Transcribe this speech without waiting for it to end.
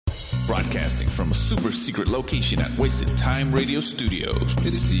Broadcasting from a super secret location at Wasted Time Radio Studios.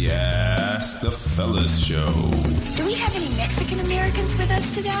 It is the Ask the Fellas Show. Do we have any Mexican Americans with us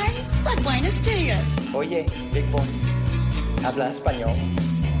today? Like Buenos Dias. Oye, Big Boy, habla español.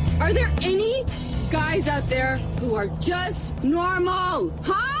 Are there any guys out there who are just normal?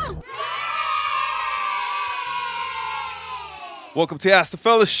 Huh? Welcome to Ask the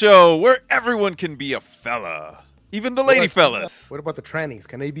Fellas Show, where everyone can be a fella. Even the lady fellas. What about the trannies?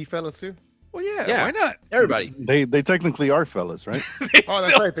 Can they be fellas too? Well, yeah, why not? Everybody. They technically are fellas, right?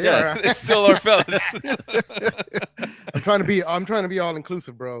 That's right. They are. They still are fellas. I'm trying to be all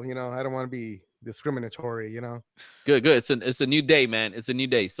inclusive, bro. You know, I don't want to be discriminatory. You know. Good. It's a new day, man. It's a new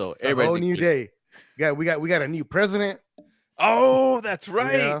day. So everybody. A whole new day. We got a new president. Oh, that's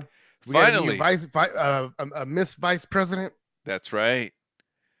right. Yeah. Finally, a Miss Vice President. That's right.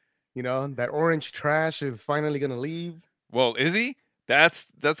 You know, that orange trash is finally gonna leave. Well, is he? That's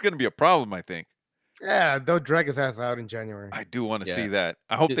gonna be a problem, I think. Yeah, they'll drag his ass out in January. I do want to see that.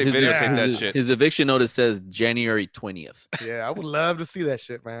 I hope they His- videotape that shit. His eviction notice says January 20th. Yeah, I would love to see that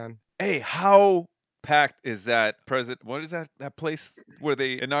shit, man. Hey, how packed is that president? What is that place where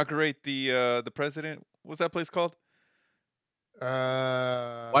they inaugurate the president? What's that place called?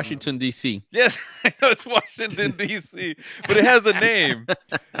 Washington, D.C. Yes, I know it's Washington, D.C., but it has a name.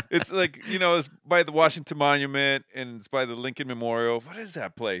 It's like, you know, it's by the Washington Monument and it's by the Lincoln Memorial. What is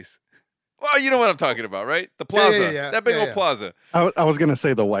that place? Well, you know what I'm talking about, right? The plaza. Yeah. That big Yeah, old yeah. plaza. I was gonna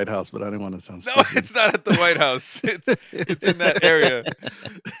say the White House, but I didn't want to sound No, stupid. it's not at the White House. It's in that area.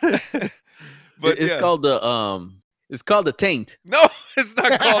 But It's yeah. called the It's called the Taint. No, it's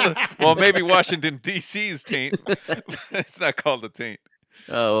not called well, maybe Washington, D.C.'s taint. It's not called the taint.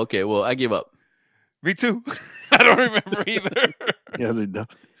 Oh, okay. Well, I give up. Me too. I don't remember either. You guys are dumb.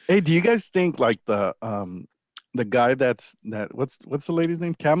 Hey, do you guys think like the guy what's the lady's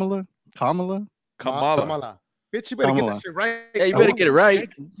name? Kamala? Kamala. Bitch, you better Kamala. get that shit right. Yeah, you better get it right.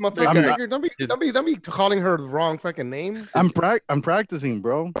 Motherfucker, don't be calling her the wrong fucking name. I'm practicing,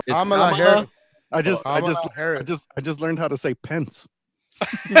 bro. It's Kamala Harris. I just Harris. learned how to say Pence.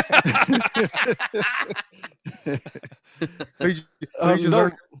 You just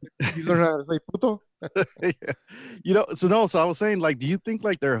learned how to say puto. Yeah. So I was saying, like, do you think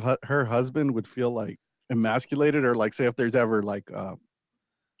like her husband would feel like emasculated, or like, say if there's ever like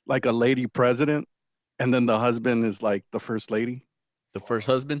a lady president and then the husband is like the first lady, The first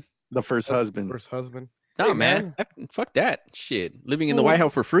husband? the first husband. First husband. No, Hey, man. Fuck that shit. Living in the White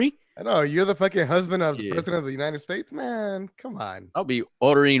House for free? I know you're the fucking husband of the Yeah. president of the United States, man. Come on. I'll be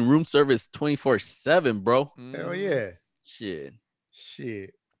ordering room service 24/7, bro. Hell yeah. Shit.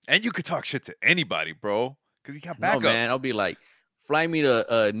 Shit. And you could talk shit to anybody, bro, because you got No, backup. man. I'll be like, fly me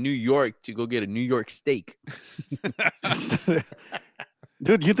to New York to go get a New York steak.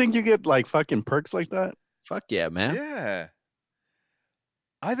 Dude, you think you get like fucking perks like that? Fuck yeah, man. Yeah.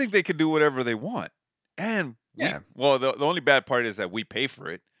 I think they can do whatever they want. And Yeah. the only bad part is that we pay for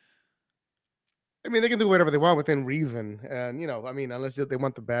it. I mean, they can do whatever they want within reason. And, you know, I mean, unless they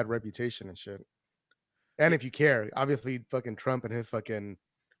want the bad reputation and shit. And if you care, obviously, fucking Trump and his fucking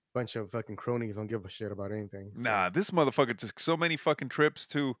bunch of fucking cronies don't give a shit about anything. Nah, this motherfucker took so many fucking trips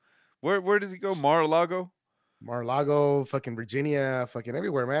to where does he go? Mar-a-Lago? Mar-a-Lago, fucking Virginia, fucking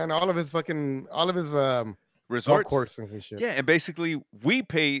everywhere, man. All of his golf Resorts? courses and shit. Yeah, and basically we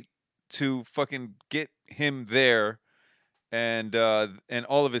pay to fucking get him there and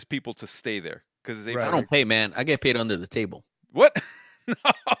all of his people to stay there. Because they Right. I don't pay, man. I get paid under the table. What? No,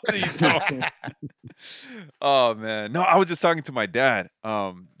 you don't. Oh man, no. I was just talking to my dad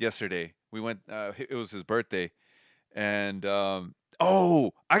yesterday. We went. It was his birthday, and I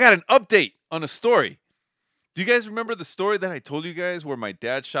got an update on a story. Do you guys remember the story that I told you guys where my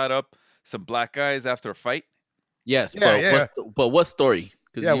dad shot up some black guys after a fight? Yes, Yeah, but what story?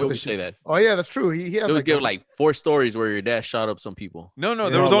 Because Yeah, you with always the say that. Oh, yeah, that's true. He has They would like, give like 4 stories where your dad shot up some people. No, Yeah.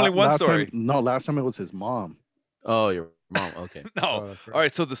 there was only one last story. last time it was his mom. Oh, your mom. Okay. No. Oh, that's right. All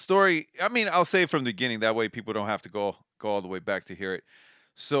right. So the story, I mean, I'll say it from the beginning. That way people don't have to go all the way back to hear it.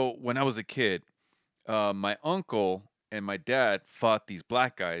 So when I was a kid, my uncle and my dad fought these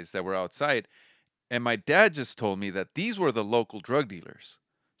black guys that were outside. And my dad just told me that these were the local drug dealers.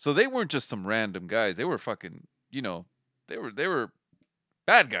 So they weren't just some random guys. They were fucking, you know, they were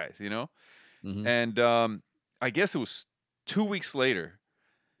bad guys, you know? Mhm. And I guess it was 2 weeks later,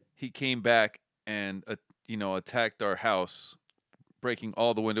 he came back and attacked our house, breaking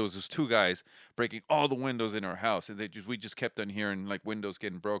all the windows. There's 2 guys breaking all the windows in our house, and we just kept on hearing like windows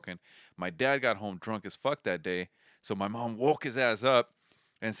getting broken. My dad got home drunk as fuck that day, so my mom woke his ass up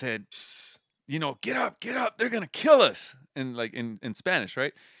and said, get up, they're gonna kill us, and like in Spanish,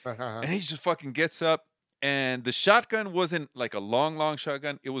 right? Uh-huh. And he just fucking gets up, and the shotgun wasn't like a long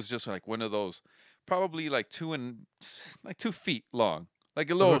shotgun. It was just like one of those, probably like 2 feet long, like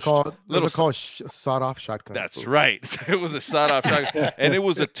a little Those are called sawed-off shotguns. That's right. It was a sawed-off shotgun, and it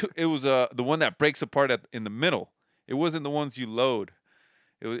was the one that breaks apart in the middle. It wasn't the ones you load.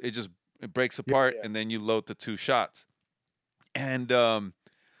 It breaks apart, and then you load the 2 shots. And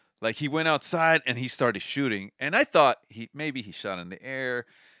like he went outside and he started shooting, and I thought maybe he shot in the air.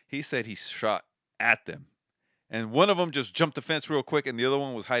 He said he shot at them, and one of them just jumped the fence real quick, and the other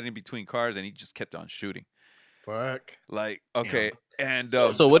one was hiding between cars, and he just kept on shooting. Fuck. Like, okay. And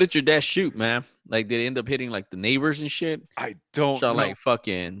so what did your dad shoot, man? Like, did it end up hitting like the neighbors and shit? I don't Shot know. like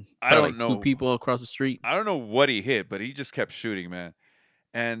fucking. I don't like know. 2 people across the street. I don't know what he hit, but he just kept shooting, man.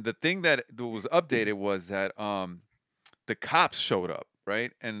 And the thing that was updated was that the cops showed up,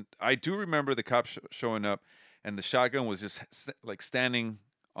 right? And I do remember the cops showing up, and the shotgun was just like standing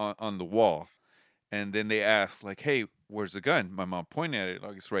on the wall. And then they asked, like, "Hey, where's the gun?" My mom pointed at it,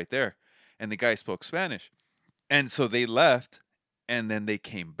 like, it's right there. And the guy spoke Spanish. And so they left, and then they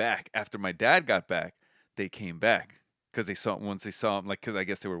came back. After my dad got back, they came back because once they saw him, like, because I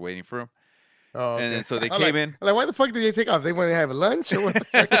guess they were waiting for him. Oh, okay. And then so they I'm came in. Like, why the fuck did they take off? They want to have lunch or what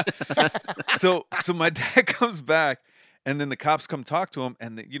the fuck? So my dad comes back, and then the cops come talk to him,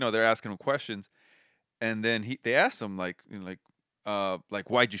 and they're asking him questions, and then they asked him like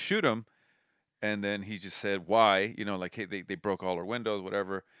why'd you shoot him, and then he just said why, like, hey, they broke all our windows,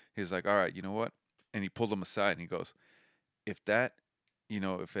 whatever. He's like, all right, you know what? And he pulled them aside, and he goes, if it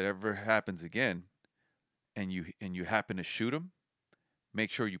ever happens again, and you happen to shoot him, make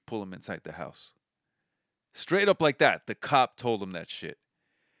sure you pull him inside the house. Straight up like that. The cop told him that shit.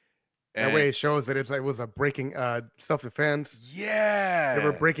 That way it shows that it was a breaking self-defense. Yeah. They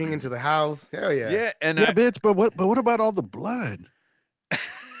were breaking into the house. Hell yeah. Yeah. And bitch. But what about all the blood?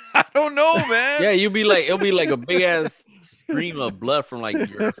 I don't know, man. Yeah, it'll be like a big ass stream of blood from like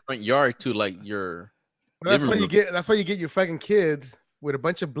your front yard to like your. Well, that's why you get your fucking kids with a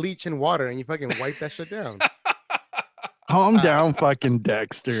bunch of bleach and water, and you fucking wipe that shit down. Calm down, fucking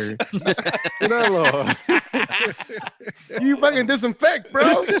Dexter. You fucking disinfect,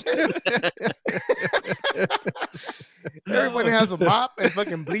 bro. Everybody has a mop and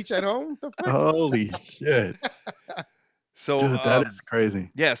fucking bleach at home. The fuck? Holy shit. So dude, that is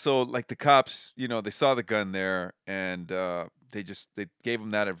crazy. Yeah, so like the cops, they saw the gun there, and they gave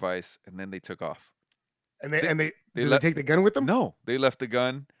him that advice, and then they took off. And did they take the gun with them? No, they left the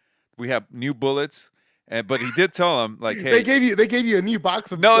gun. We have new bullets. But he did tell him, like, hey, they gave you a new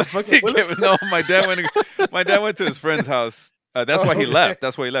box of no. bullets? My dad went to his friend's house. That's why he left.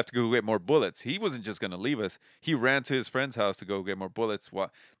 That's why he left to go get more bullets. He wasn't just gonna leave us. He ran to his friend's house to go get more bullets.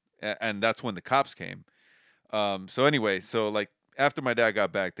 And that's when the cops came. So anyway, like after my dad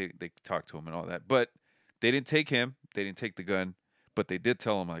got back, they talked to him and all that. But they didn't take him. They didn't take the gun. But they did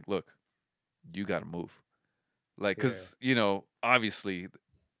tell him, like, look, you got to move, like, because obviously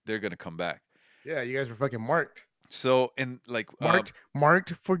they're gonna come back. Yeah, you guys were fucking marked. So, and like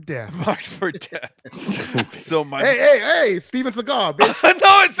marked for death. Marked for death. So hey, Steven Seagal, bitch.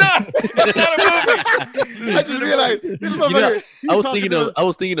 No, it's not. It's not a movie. I just realized this motherfucker. I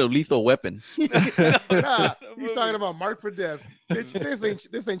was thinking of Lethal Weapon. Nah, he's talking about marked for death, bitch.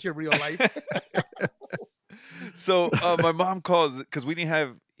 This ain't your real life. So my mom calls because we didn't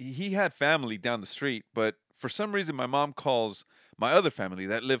have. He had family down the street, but for some reason my mom calls my other family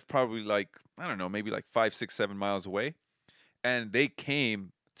that lived probably like, I don't know, maybe like 5, 6, 7 miles away. And they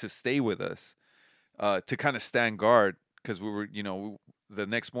came to stay with us to kind of stand guard because we were, the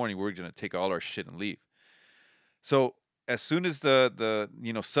next morning we were going to take all our shit and leave. So as soon as the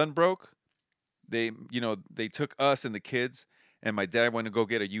sun broke, they took us and the kids, and my dad went to go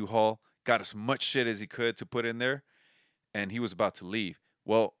get a U-Haul, got as much shit as he could to put in there, and he was about to leave.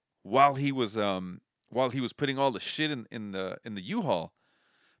 Well, while he was putting all the shit in the U-Haul,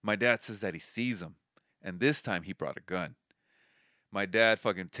 my dad says that he sees him, and this time he brought a gun. My dad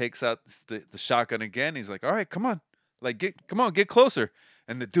fucking takes out the shotgun again. He's like, "All right, come on, get closer."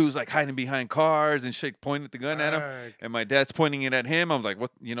 And the dude's like hiding behind cars and shit, pointing the gun at him. And my dad's pointing it at him. I'm like,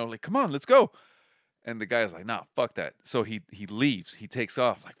 "What? Like, come on, let's go." And the guy's like, "Nah, fuck that." So he leaves. He takes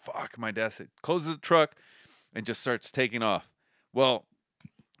off. Like, fuck. My dad said, closes the truck, and just starts taking off. Well,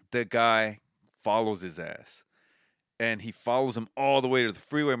 the guy follows his ass, and he follows him all the way to the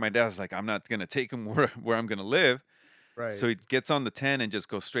freeway. My dad's like, "I'm not gonna take him where I'm gonna live." Right. So he gets on the 10 and just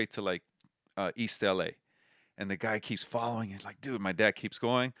goes straight to like East LA, and the guy keeps following. He's like, "Dude," my dad keeps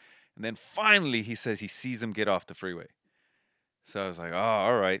going, and then finally he says he sees him get off the freeway, So I was like, oh,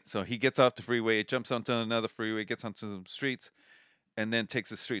 all right. So he gets off the freeway, jumps onto another freeway, gets onto some streets, and then takes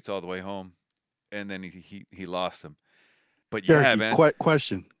the streets all the way home. And then he lost him. But yeah, Cherokee, man. quick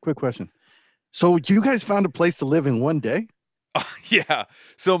question. So you guys found a place to live in one day? Oh, yeah.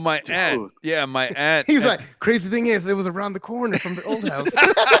 So my aunt. He's like, crazy thing is, it was around the corner from the old house.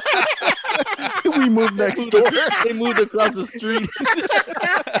 We moved next door. They moved across the street.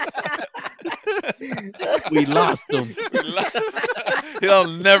 We lost them. He'll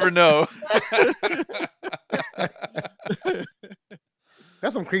never know.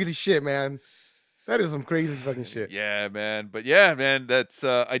 That's some crazy shit, man. That is some crazy fucking shit. Yeah, man. But yeah, man, that's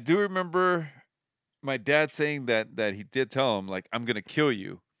I do remember my dad saying that he did tell him, like, I'm gonna kill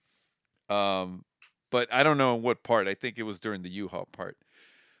you. But I don't know in what part. I think it was during the U-Haul part.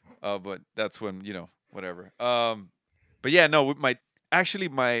 But that's when, whatever. But yeah, no, my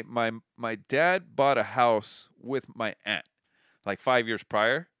dad bought a house with my aunt like 5 years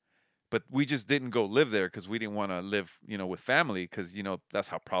prior, but we just didn't go live there because we didn't want to live, with family, because that's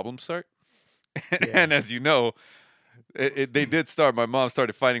how problems start. And as you know, they did start. My mom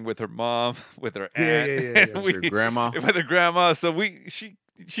started fighting with her mom, with her aunt, With her grandma. with her grandma. So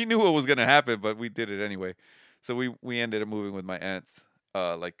she knew what was gonna happen, but we did it anyway. So we ended up moving with my aunts,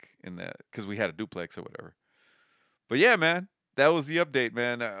 because we had a duplex or whatever. But yeah, man, that was the update,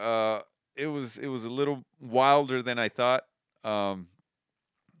 man. It was a little wilder than I thought.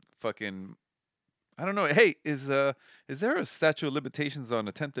 Fucking, I don't know. Hey, is there a statute of limitations on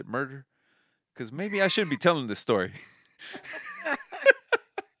attempted murder? Because maybe I shouldn't be telling this story. I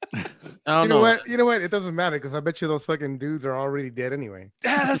don't know. What? You know what? It doesn't matter, because I bet you those fucking dudes are already dead anyway.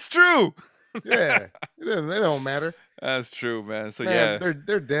 Yeah, that's true. Yeah, it don't matter. That's true, man. So Man, yeah,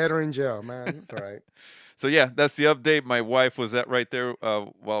 they're dead or in jail, man. It's all right. so yeah, that's the update. My wife was right there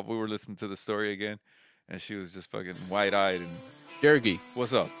while we were listening to the story again, and she was just fucking wide-eyed. And Cherokee.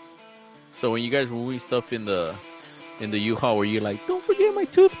 what's up? So when you guys were moving stuff in the U-Haul, were you like, don't forget my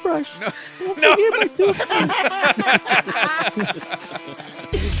toothbrush? Don't forget my toothbrush.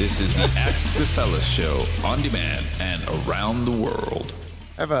 This is the Ask the Fellas show on demand and around the world.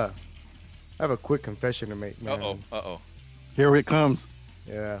 I have a quick confession to make, man. Uh-oh. Here it comes.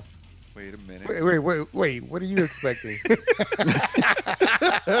 Yeah. Wait a minute. Wait. What are you expecting?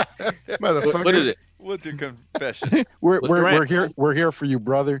 Motherfucker. What is it? What's your confession? We're here for you,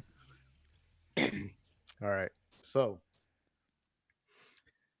 brother. All right. So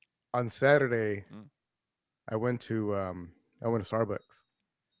on Saturday, I went to Starbucks.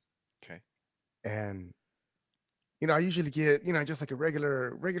 Okay. And I usually get, just like a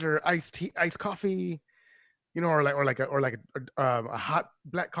regular iced coffee, or like a hot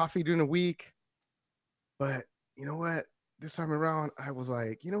black coffee during the week. But you know what? This time around, I was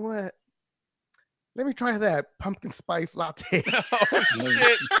like, you know what? Let me try that pumpkin spice latte. Oh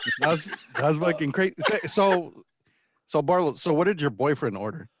shit! That's fucking crazy. So Barlow, so what did your boyfriend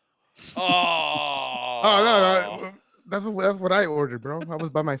order? Oh. No. That's what I ordered, bro. I was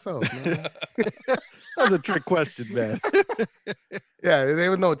by myself. Man. That was a trick question, man. Yeah, there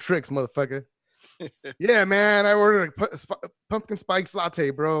was no tricks, motherfucker. Yeah, man, I ordered a pumpkin spice latte,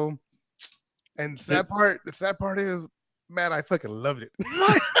 bro. And the sad part is, man, I fucking loved it.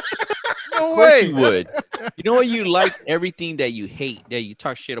 What? No Of course way. you would. You know what? You like everything that you hate, that you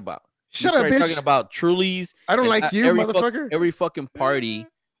talk shit about. Shut you up, start bitch. talking about Trulies. I don't and like you, motherfucker. Every fucking party,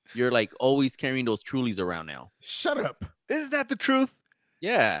 you're like always carrying those Trulies around now. Shut up. Isn't that the truth?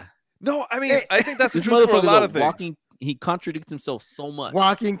 Yeah. No, I mean, I think that's the This truth for a motherfucker's lot of things. he contradicts himself so much.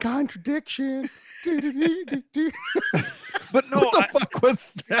 Walking contradiction. But no, What the fuck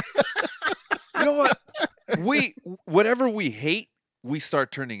was that? you know what? Whatever we hate, we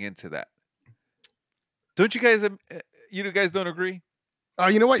start turning into that. Don't you guys? You guys don't agree? Oh,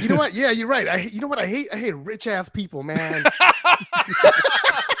 you know what? Yeah, you're right. You know what I hate? I hate rich ass people, man.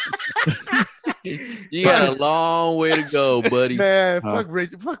 You got a long way to go, buddy. Man, fuck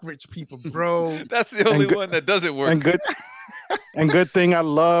rich people, bro. That's the only good- one that doesn't work. And good thing I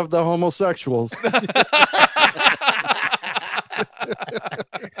love the homosexuals.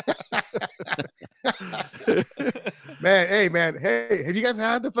 Man, hey, have you guys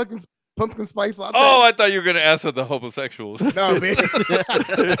had the fucking pumpkin spice latte? Oh, I thought you were gonna ask for the homosexuals. No, bitch.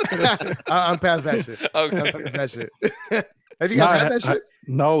 I'm past that shit. Okay. I'm past that shit. Have you guys had that shit?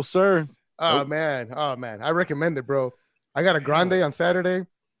 No, sir. Oh man, I recommend it, bro. I got a grande on Saturday,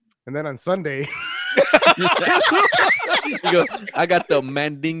 and then on Sunday, You go, I got the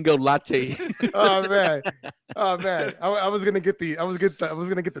Mandingo latte. oh man, I was gonna get the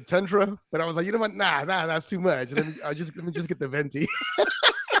Tentra, but I was like, you know what? Nah, that's too much. Let me just get the venti.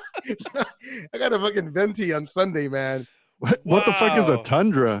 I got a fucking venti on Sunday, man. What the fuck is a Wow.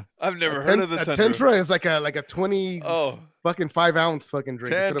 tundra? I've never heard of the A tundra. Tentra is like a 20 Oh, fucking 5-ounce fucking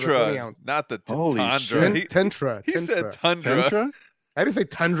drink instead of a 20 Tantra, ounce. not the Holy tundra. shit. He, Tentra. he said Tentra. tundra. Tundra? I didn't say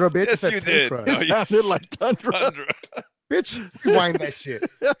tundra, bitch. I Yes, said you did. Tentra. No, It you sounded like tundra. Tundra. Bitch, rewind that shit.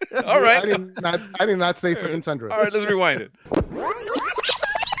 All right. I did not say fucking tundra. All right, let's rewind it.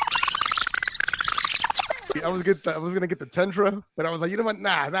 I was gonna get the tundra, but I was like, you know what?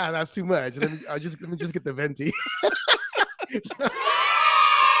 Nah, that's too much. Let me just get the venti.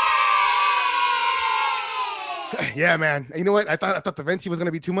 Yeah, man. You know what? I thought the venti was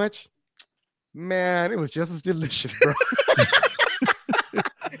gonna be too much. Man, it was just as delicious, bro.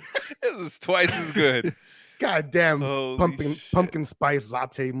 It was twice as good. God damn, Holy pumpkin spice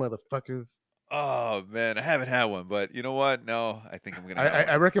latte, motherfuckers. Oh man, I haven't had one, but you know what? No, I think I'm gonna. have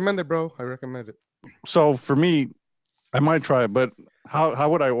I recommend it, bro. I recommend it. So for me, I might try it, but how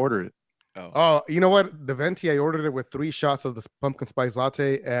would I order it? one. Oh, Oh, you know what? The venti, I ordered it with 3 shots of this pumpkin spice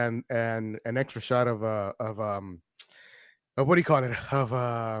latte and an extra shot of what do you call it? Of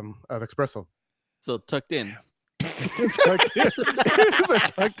espresso. So tucked in. Tucked in. Is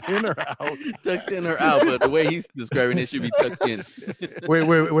it tucked in or out? Tucked in or out, but the way he's describing it should be tucked in. Wait,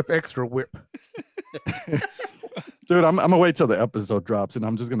 with extra whip. Dude, I'm gonna wait till the episode drops and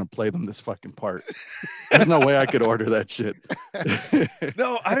I'm just gonna play them this fucking part. There's no way I could order that shit.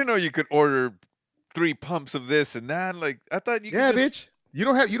 no, I didn't know you could order 3 pumps of this and that. Like, I thought you. Yeah, could just... bitch. You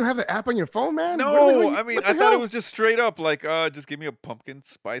don't have the app on your phone, man? No, I mean, what I the thought it hell? was just straight up like, just give me a pumpkin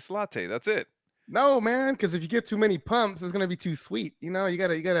spice latte. That's it. No, man, because if you get too many pumps, it's gonna be too sweet. You know, you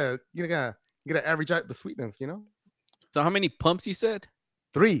gotta average out the sweetness. You know, So how many pumps you said?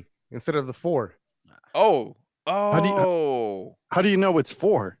 3 instead of the 4. Oh, do you- oh. How do you know it's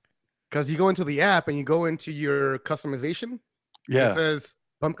for? Because you go into the app and you go into your customization. It Yeah. says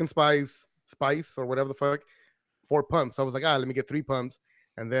pumpkin spice or whatever the fuck, 4 pumps. I was like, let me get 3 pumps.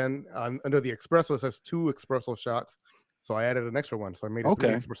 And then under the espresso, it says 2 espresso shots. So I added an extra one. So I made it 3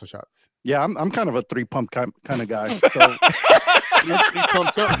 Okay. espresso shots. Yeah, I'm kind of a 3 pump kind of guy. So You're pretty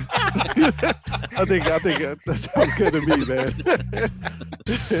pumped up. I think that sounds good to me, man.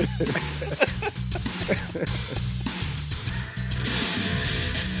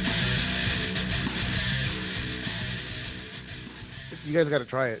 You guys got to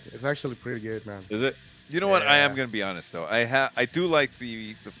try it. It's actually pretty good, man. Is it? You know what? I am Yeah. gonna be honest though. I do like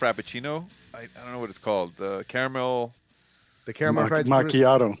the frappuccino. I don't know what it's called. The caramel. The caramel fried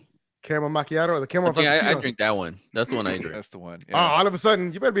macchiato. caramel macchiato or the caramel Okay, I frappuccino. drink that one. That's the one I drink. That's the one. Oh, all of a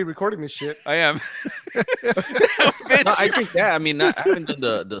sudden, you better be recording this shit. I am. Bitch. No, I drink that. I mean, I haven't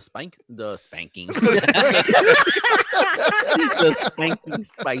done the spanking. the spanking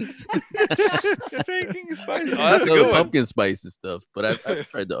spice. Spanking spice. Oh, that's a No, good the one. pumpkin spice and stuff. But I've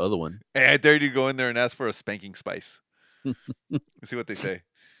tried the other one. Hey, I dare you to go in there and ask for a spanking spice. Let's see what they say.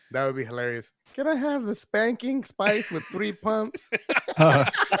 That would be hilarious. Can I have the spanking spice with 3 pumps?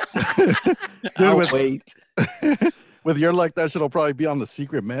 Dude, I'll with, wait. with your luck, that shit'll probably be on the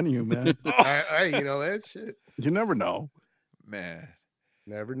secret menu, man. You know that shit. You never know. Man.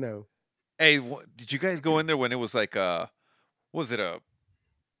 Never know. Hey, did you guys go in there when it was like was it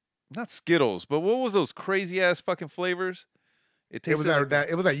not Skittles, but what was those crazy ass fucking flavors? It tasted was like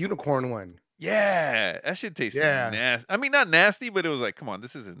that unicorn one. Yeah, that shit tasted Yeah. nasty. I mean, not nasty, but it was like, come on,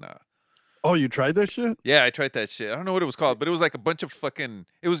 this isn't. Oh, you tried that shit? Yeah, I tried that shit. I don't know what it was called, but it was like a bunch of fucking.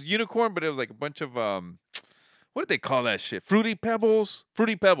 It was unicorn, but it was like a bunch of what did they call that shit? Fruity Pebbles.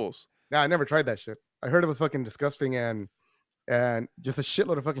 Fruity Pebbles. Nah, I never tried that shit. I heard it was fucking disgusting and just a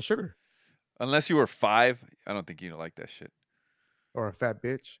shitload of fucking sugar Unless you were 5, I don't think you like that shit. or a fat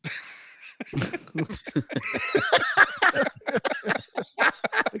bitch.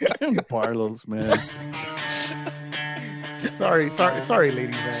 Barlow's, man. sorry,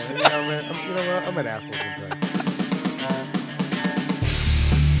 ladies, man. You know, man, I'm an asshole sometimes.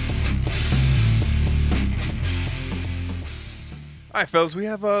 All right, fellas, we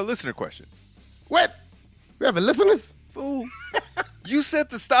have a listener question. What? We have a listeners? Fool, you said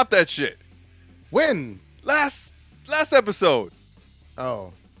to stop that shit When? last episode.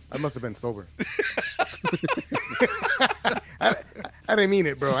 Oh, I must have been sober. I didn't mean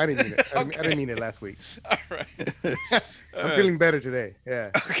it, bro. I didn't mean it. I didn't mean it last week. All right. I'm feeling better today.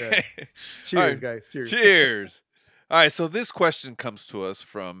 Yeah. Okay. Yeah. Cheers, All right. guys. Cheers. Cheers. All right, so this question comes to us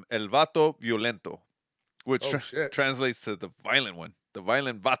from El Vato Violento, which Oh, shit. translates to the violent one, the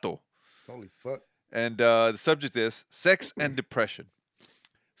violent vato. Holy fuck. And the subject is sex and depression.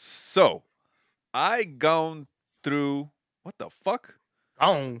 So, I gone through what the fuck?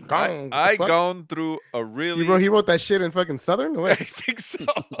 I gone through a really. He wrote that shit in fucking Southern? I What? think so.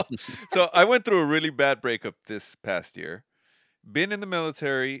 So I went through a really bad breakup this past year. been in the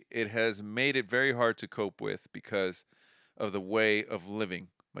military, it has made it very hard to cope with because of the way of living,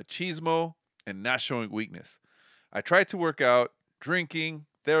 machismo, and not showing weakness. I tried to work out, drinking,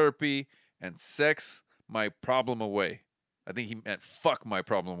 therapy, and sex my problem away. I think he meant fuck my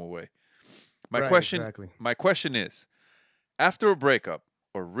problem away. My Right, question exactly. my question is, after a breakup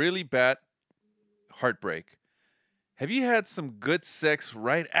or really bad heartbreak, have you had some good sex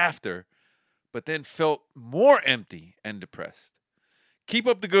right after, but then felt more empty and depressed? Keep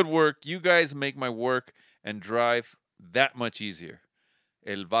up the good work. You guys make my work and drive that much easier.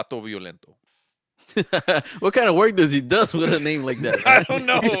 El Vato Violento. What kind of work does he does with a name like that? I man? don't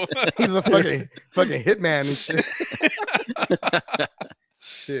know. He's a fucking hitman and shit.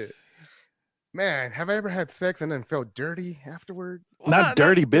 Shit. Man, have I ever had sex and then felt dirty afterwards? Well, Not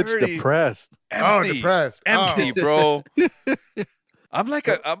dirty, bitch. dirty. Depressed. Oh, Empty. depressed. Empty, Oh. bro. I'm like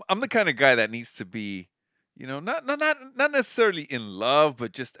I'm the kind of guy that needs to be, not necessarily in love,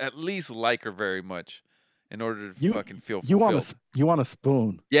 but just at least like her very much in order to fucking feel You want fulfilled. a you want a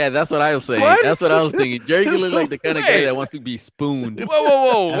spoon. Yeah, that's what I was saying. What? That's what I was thinking. Jerry There's look no like the kind of way. guy that wants to be spooned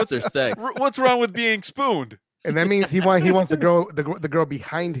Whoa. after sex. What's wrong with being spooned? And that means he wants the girl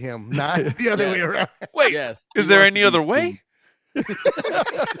behind him, not the other Yeah. way around. Wait, Yes. is he there wants any to be other way?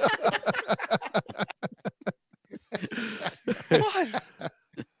 What?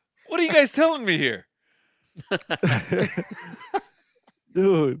 What are you guys telling me here?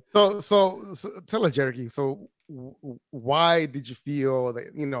 Dude. So tell us, Jericho. So why did you feel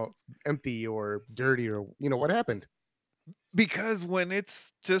that empty or dirty or what happened? Because when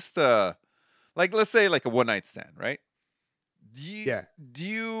it's just like let's say like a one night stand, right? Yeah. Do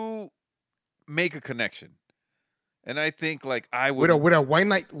you make a connection? And I think like I With would a one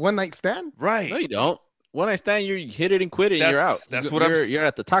night stand? right. No, you don't. When I stand, you hit it and quit it, and you're out. That's what I'm You're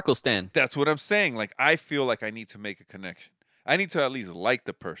at the taco stand. That's what I'm saying. Like I feel like I need to make a connection. I need to at least like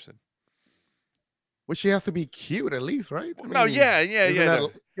the person. Well, she has to be cute at least, right? I No, mean, yeah. isn't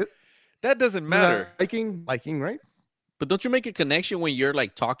No. That doesn't isn't matter. that liking, right? But don't you make a connection when you're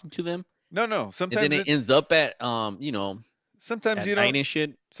like talking to them, No. and Sometimes then it ends up at sometimes at you night don't. and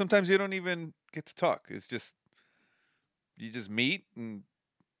shit? Sometimes you don't even get to talk. It's just you just meet and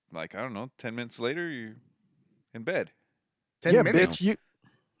like I don't know. 10 minutes later, you're in bed. 10 Yeah, minutes. bitch. You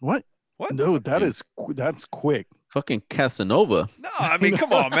what? What? Dude, that's quick. Fucking Casanova. No, I mean,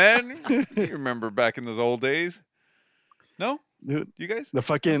 come on, man. You remember back in those old days? No, Dude, you guys? the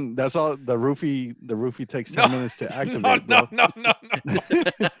fucking that's all the roofie takes 10 minutes to activate, No, bro. no.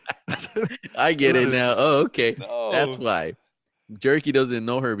 I get it now. Oh, okay. No. That's why. Jerky doesn't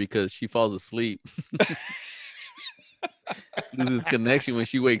know her because she falls asleep. Loses connection when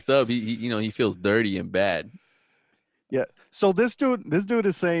she wakes up. He feels dirty and bad. Yeah. So this dude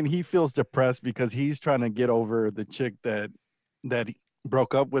is saying he feels depressed because he's trying to get over the chick that he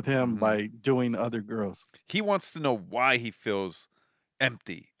broke up with him Mhm. by doing other girls. He wants to know why he feels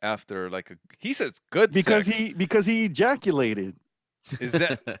empty after he says good Because sex. because he ejaculated. Is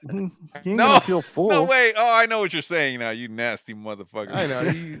that He ain't No, gonna feel full. no way? Oh, I know what you're saying now. You nasty motherfucker. I know.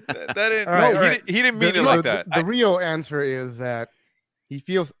 That didn't. All right, no, all right. he didn't mean it like that. The real answer is that he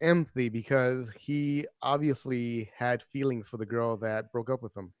feels empty because he obviously had feelings for the girl that broke up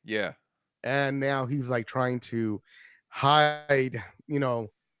with him. Yeah. And now he's like trying to hide,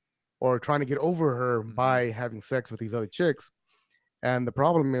 or trying to get over her Mhm. by having sex with these other chicks. And the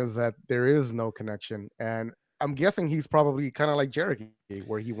problem is that there is no connection. And I'm guessing he's probably kind of like Cherokee,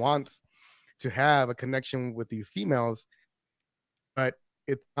 where he wants to have a connection with these females, but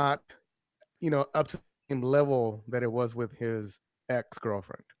it's not, up to the same level that it was with his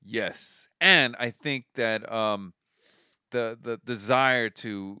ex-girlfriend. Yes, and I think that the desire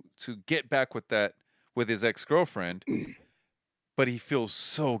to get back with his ex-girlfriend, but he feels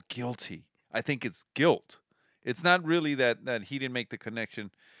so guilty. I think it's guilt. It's not really that he didn't make the connection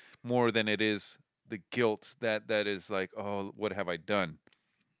more than it is the guilt that is like, oh, what have I done?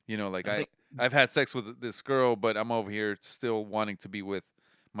 I've had sex with this girl, but I'm over here still wanting to be with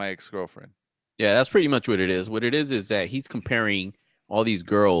my ex-girlfriend. Yeah, that's pretty much what it is. What it is that he's comparing all these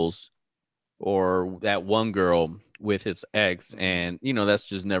girls or that one girl with his ex, and that's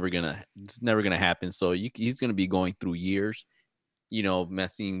just never gonna happen. So he's gonna be going through years,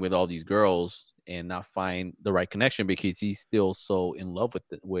 messing with all these girls and not find the right connection because he's still so in love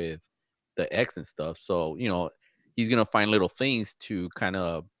with the ex and stuff. So he's gonna find little things to kind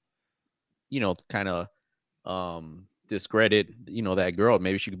of discredit that girl.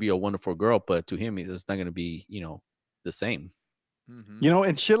 Maybe she could be a wonderful girl, but to him it's not gonna be the same. Mm-hmm.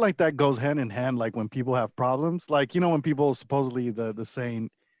 And shit like that goes hand in hand. Like when people have problems, like when people supposedly the saying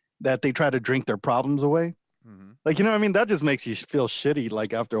that they try to drink their problems away. Mhm. Like, you know what I mean? That just makes you feel shitty.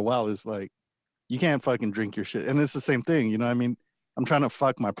 Like after a while, it's like you can't fucking drink your shit. And it's the same thing, you know what I mean? I'm trying to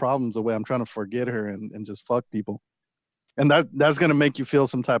fuck my problems away. I'm trying to forget her and just fuck people. And that's gonna make you feel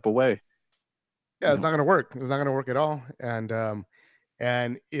some type of way. Yeah, it's not gonna work. It's not gonna work at all.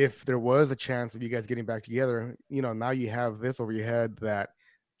 And if there was a chance of you guys getting back together, you know, now you have this over your head that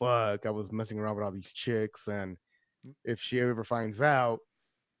fuck, I was messing around with all these chicks, and if she ever finds out,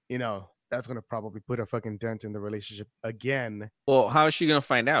 you know, that's gonna probably put a fucking dent in the relationship again. Well, how is she gonna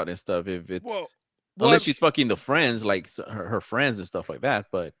find out and stuff if it's Well, unless she's fucking the friends, like her friends and stuff like that?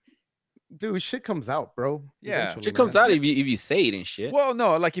 But Dude, shit comes out, bro. Yeah. Eventually, shit comes man. out if you say it and shit. Well,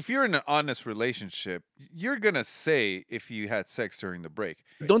 no, like if you're in an honest relationship, you're gonna say if you had sex during the break.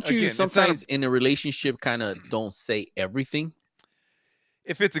 Don't you Again, it's not a- sometimes in a relationship kind of don't say everything?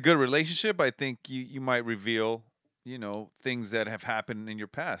 If it's a good relationship, I think you might reveal, you know, things that have happened in your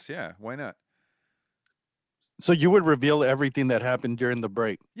past. Yeah, why not? So you would reveal everything that happened during the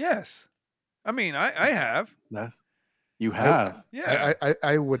break. Yes. I mean, I have. That's you have. Yeah.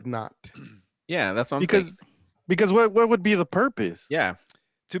 I would not. Yeah, that's what I'm Because saying. because what would be the purpose? Yeah,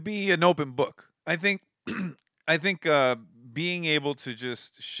 To be an open book. I think I think being able to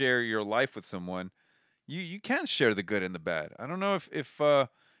just share your life with someone, you can share the good and the bad. I don't know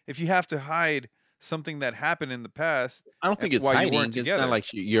if you have to hide something that happened in the past. I don't think it's while you hiding. weren't It's together. not like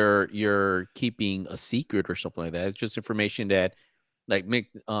you're keeping a secret or something like that. It's just information that, like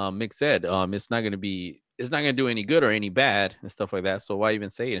Mick said, it's not gonna do any good or any bad and stuff like that. So why even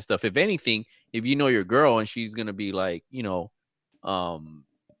say it and stuff? If anything, if you know your girl and she's gonna be like, you know,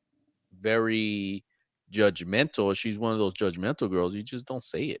 very judgmental. She's one of those judgmental girls. You just don't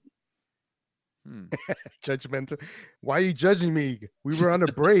say it. Hmm. Judgmental. Why are you judging me? We were on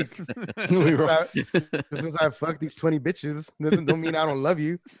a break. We were- Since I fucked these 20 bitches, don't mean I don't love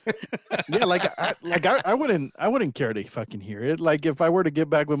you. Yeah, I wouldn't care to fucking hear it. Like if I were to get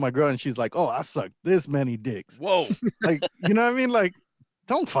back with my girl and she's like, "Oh, I sucked this many dicks," Whoa. like you know what I mean? Like,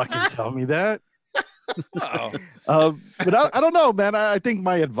 don't fucking tell me that. Wow. But I don't know, man. I think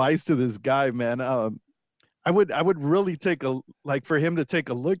my advice to this guy, man, I would really for him to take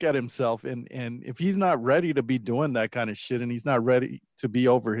a look at himself, and if he's not ready to be doing that kind of shit, and he's not ready to be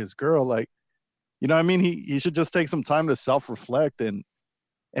over his girl, like, you know what I mean? He should just take some time to self-reflect and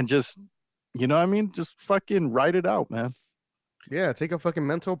just, you know what I mean? Just fucking write it out, man. Yeah, take a fucking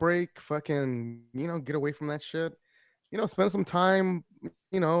mental break. Fucking, you know, get away from that shit. You know, spend some time,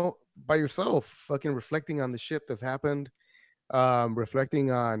 you know, by yourself, fucking reflecting on the shit that's happened.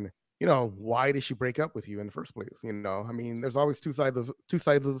 Reflecting on, you know, why did she break up with you in the first place? You know, I mean, there's always two sides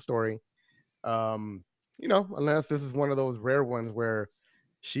of the story. You know, unless this is one of those rare ones where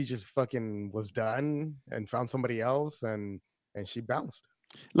she just fucking was done and found somebody else and she bounced.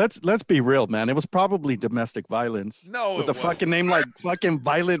 Let's be real, man. It was probably domestic violence. No, with it a fucking name like fucking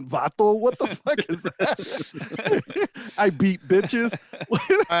Violent Vato. What the fuck is that? I beat bitches.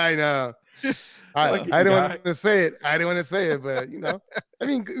 I know. I don't want to say it. I don't want to say it, but you know, I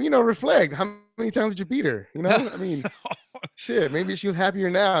mean, you know, reflect. How many times did you beat her? You know, I mean, shit. Maybe she was happier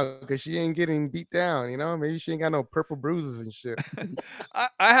now because she ain't getting beat down. You know, maybe she ain't got no purple bruises and shit. I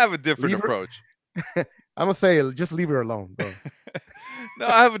have a different Leave her- approach. I'm gonna say, just leave her alone, bro. No,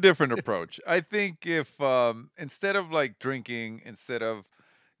 I have a different approach. I think if instead of like drinking, instead of,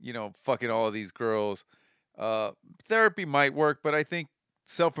 you know, fucking all of these girls, therapy might work, but I think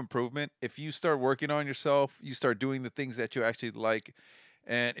self-improvement, if you start working on yourself, you start doing the things that you actually like,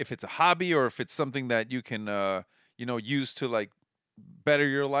 and if it's a hobby or if it's something that you can you know, use to like better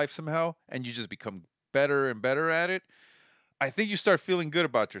your life somehow, and you just become better and better at it, I think you start feeling good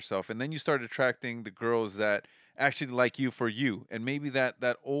about yourself, and then you start attracting the girls that actually like you for you. And maybe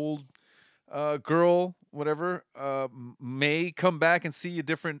that old girl, whatever, may come back and see a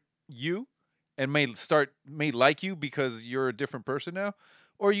different you, and may like you because you're a different person now,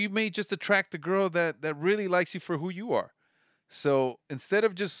 or you may just attract the girl that really likes you for who you are. So instead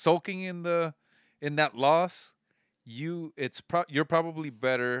of just sulking in that loss, you're probably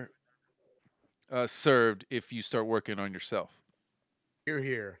better served if you start working on yourself.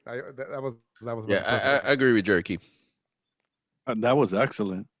 Here. That was Yeah, I agree with Jerky. That was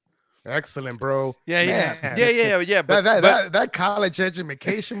excellent. excellent, bro. Yeah. Man. But that college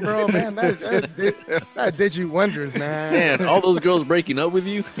education, bro, man, that did you wonders, man. Man, all those girls breaking up with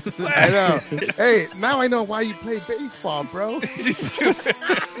you. I know. Hey, now I know why you play baseball, bro.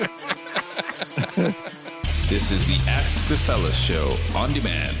 This is the Ask the Fellas show on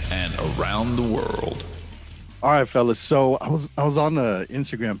demand and around the world. All right, fellas. So I was on the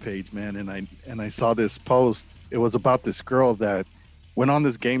Instagram page, man, and I saw this post. It was about this girl that went on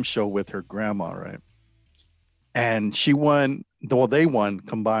this game show with her grandma, right? and she won. Well, they won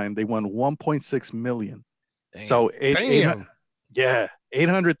combined. They won 1.6 million. Damn. So Damn.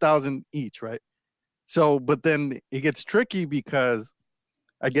 800,000 each, right? So, but then it gets tricky because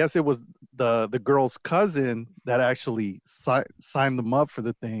I guess it was the girl's cousin that actually signed them up for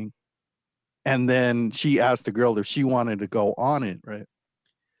the thing, and then she asked the girl if she wanted to go on it, right?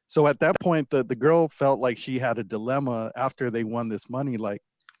 So at that point, the girl felt like she had a dilemma after they won this money, like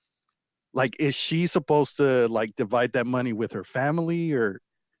is she supposed to like divide that money with her family, or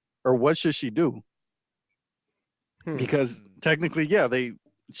what should she do? Because technically, yeah,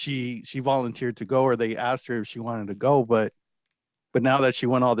 she volunteered to go, or they asked her if she wanted to go, but now that she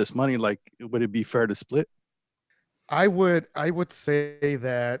won all this money, like, would it be fair to split? I would say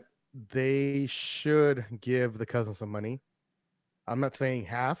that they should give the cousin some money. I'm not saying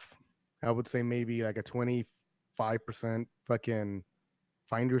half. I would say maybe like a 25% fucking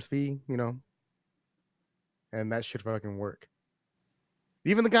finder's fee, and that should fucking work.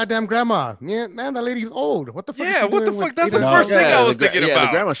 Even the goddamn grandma, man, that lady's old. What the fuck? Yeah, what the fuck? That's the No. first thing I was thinking Yeah, about.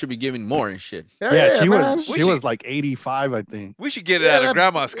 the grandma should be giving more and shit. Yeah, she man. was she was like 85, I think. We should get it out of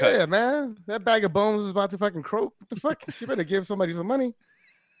grandma's cut. Yeah, man, that bag of bones is about to fucking croak. What the fuck? She better give somebody some money.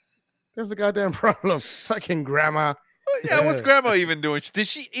 There's a goddamn problem. Fucking grandma. Yeah, what's grandma even doing? Did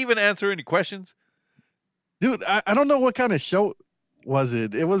she even answer any questions? Dude, I don't know what kind of show was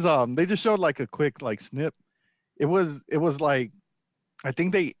it. It was they just showed like a quick like snip. It was like, I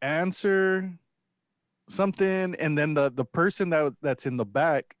think they answer something, and then the person that's in the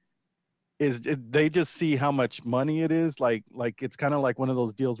back they just see how much money it is. Like it's kind of like one of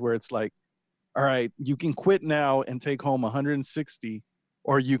those deals where it's like, all right, you can quit now and take home 160,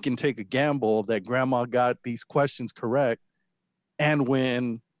 or you can take a gamble that grandma got these questions correct and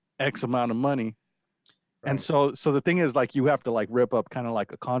win X amount of money. Right. And so the thing is, like, you have to like rip up kind of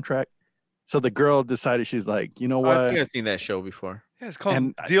like a contract. So the girl decided, she's like, you know what? I think I've seen that show before. Yeah, it's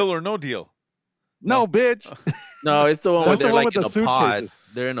called Deal or No Deal. No, bitch. No, it's the one where That's the they're one like with in the a pod. suitcases.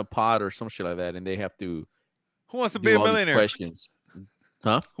 They're in a pod or some shit like that, and they have to Who wants to do be a all these millionaire? questions.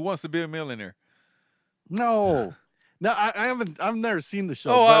 Huh? Who wants to be a millionaire? No, I've never seen the show.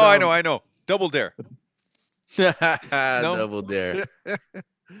 Oh, but, I know. Double Dare. Double Dare.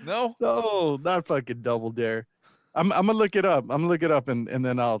 No? No, not fucking Double Dare. I'm gonna look it up. And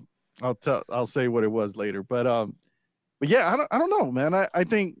then I'll say what it was later. But yeah, I don't know, man. I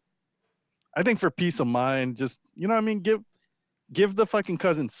think for peace of mind, just, you know what I mean, give the fucking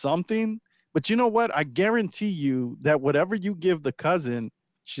cousin something. But you know what? I guarantee you that whatever you give the cousin,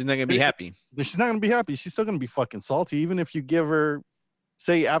 she's not gonna be happy. She's not gonna be happy. She's still gonna be fucking salty. Even if you give her,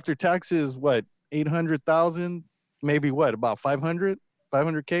 say, after taxes, what, 800,000, maybe what, about 500K,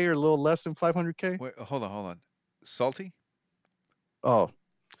 or a little less than 500K. Wait, hold on. Salty? Oh,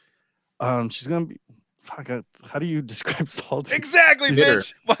 she's gonna be. Fuck, how do you describe salty? Exactly, Bitter.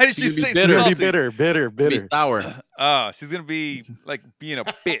 bitch. Why did you say bitter. salty? She's gonna be bitter. Be sour. Oh, she's gonna be like being a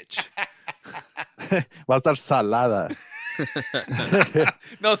bitch. Va a estar salada.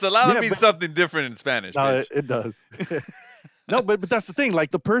 No, salada Yeah, means but- something different in Spanish. No, bitch. it does. No, but that's the thing.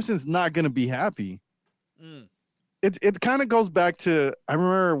 Like, the person's not gonna be happy. Mm. It kind of goes back to, I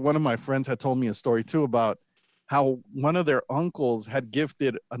remember one of my friends had told me a story too about how one of their uncles had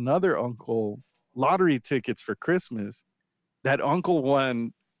gifted another uncle lottery tickets for Christmas. That uncle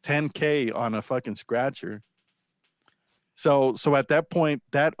won 10K on a fucking scratcher. So at that point,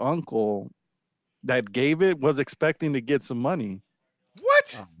 that uncle that gave it was expecting to get some money.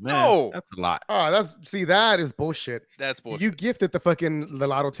 What? Oh, man, No, that's a lot. Oh, that is bullshit. that's bullshit. You gifted the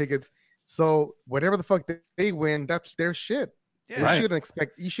lotto tickets, so whatever the fuck they win, that's their shit. Yeah. Right.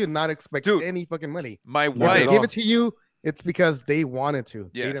 You should not expect Dude, any fucking money. My If wife, they give it to you, it's because they wanted to.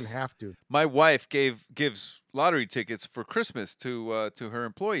 They Yes. didn't have to. my wife gives lottery tickets for Christmas to her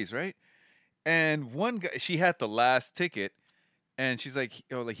employees, right? And one guy, she had the last ticket, and she's like,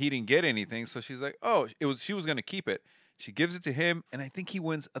 like he didn't get anything, so she's like, she was gonna keep it. She gives it to him, and I think he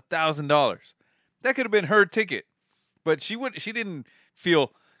wins $1,000. That could have been her ticket, but she didn't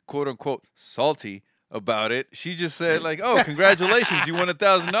feel quote unquote salty about it. She just said like, "Oh, congratulations, you won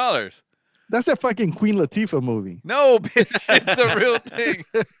 $1,000." That's that fucking Queen Latifah movie. No, bitch, it's a real thing.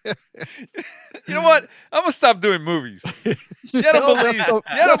 You know what? I'm gonna stop doing movies. You don't No, believe.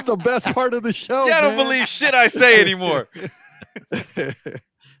 that's the best part of the show. Yeah, I don't man. believe shit I say anymore.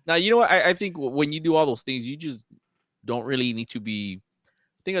 Now, you know what? I think when you do all those things, you just don't really need to be.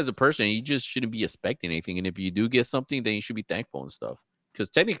 I think as a person, you just shouldn't be expecting anything. And if you do get something, then you should be thankful and stuff. Because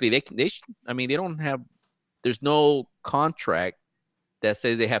technically, they don't have. There's no contract that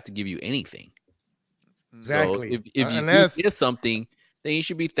says they have to give you anything. Exactly. So if Unless- you get something, then you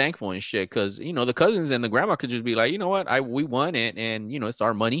should be thankful and shit. Because the cousins and the grandma could just be like, you know what, we won it, and it's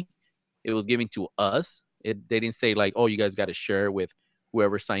our money. It was given to us. They didn't say like, oh, you guys got to share it with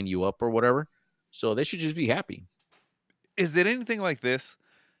whoever signed you up or whatever. So they should just be happy. Is it anything like this?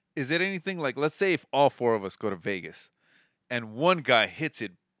 Is it anything like, let's say if all four of us go to Vegas and one guy hits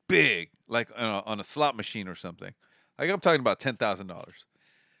it big, like on a slot machine or something, like I'm talking about $10,000.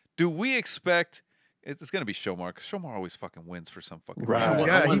 Do we expect it's going to be Shomar? Because Shomar always fucking wins for some fucking Right. reason.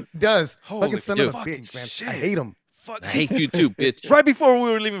 Yeah, he does. Holy Fucking son of a fucking bitch, man. shit. I hate him. Fuck. I hate you too, bitch. Right before we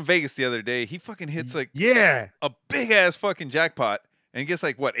were leaving Vegas the other day, he fucking hits like Yeah. a big ass fucking jackpot and gets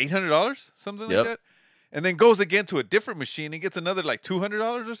like what, $800, something Yep. like that, and then goes again to a different machine and gets another like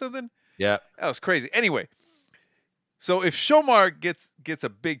 $200 or something. Yeah. That was crazy. Anyway, so if Shomar gets a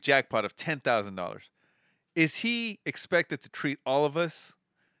big jackpot of $10,000, is he expected to treat all of us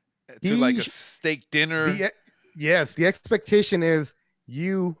to like a steak dinner? Yes, the expectation is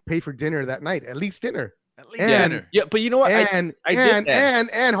you pay for dinner that night, at least dinner. At least and- dinner. Yeah, but you know what? And I did that.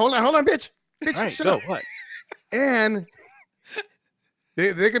 and hold on, bitch. Bitch, All right, shut go. up. What? And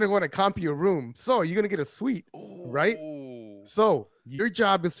they're gonna want to comp you a room. So you're gonna get a suite, right? Ooh. So your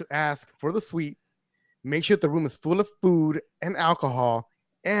job is to ask for the suite, make sure the room is full of food and alcohol,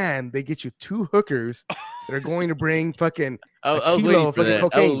 and they get you 2 hookers that are going to bring fucking I was kilo waiting of for fucking that. I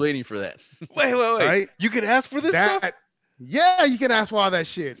was cocaine. waiting for that. Wait. Right? You could ask for this stuff? that. Yeah, you can ask for all that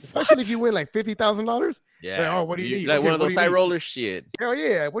shit, especially if you win like $50,000. Yeah. oh, what do you need? Like Okay, one of what those do you high need? roller shit. Hell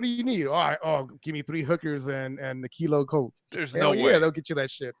yeah, what do you need? All right, give me 3 hookers and the kilo coke. There's Hell no yeah, way. they'll get you that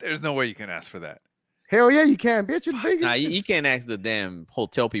shit. There's no way you can ask for that. Hell yeah, you can, bitch. It's Vegas. Nah, you can't ask the damn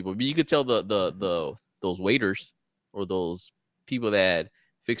hotel people, but you could tell the those waiters or those people that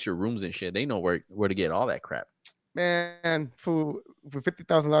fix your rooms and shit. They know where to get all that crap. Man, for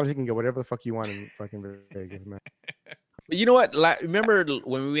 $50,000, you can get whatever the fuck you want in fucking Vegas, man. But you know what? Remember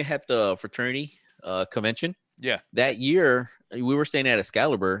when we had the fraternity convention Yeah. that year? We were staying at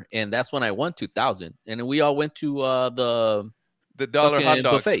Excalibur, and that's when I won 2,000. And then we all went to the The dollar hot fucking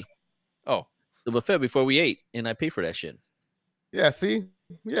dogs. buffet, Oh, the buffet before we ate, and I paid for that shit. Yeah, see?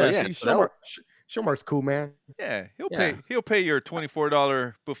 Yeah, yeah, see, so that Shomar's cool, man. yeah. Yeah. He'll pay your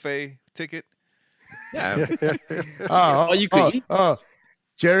 $24 buffet ticket. Yeah, Oh, you could eat.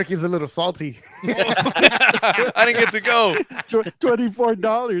 Jericho's a little salty. I didn't get to go.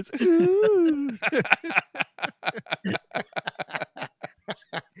 $24. Ooh.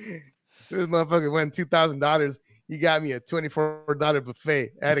 This motherfucker won $2,000. He got me a $24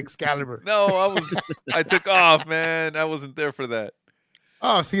 buffet at Excalibur. No, I took off, man. I wasn't there for that.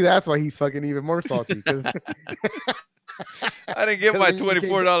 Oh, see, that's why he's fucking even more salty. 'Cause I didn't get my Because when you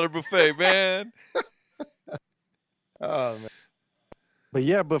 $24 buffet, man. oh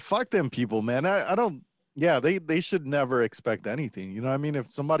man, But fuck them people, man. I don't. Yeah, they should never expect anything. You know what I mean?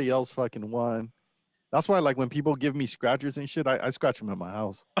 If somebody else fucking won, that's why like when people give me scratchers and shit, I scratch them in my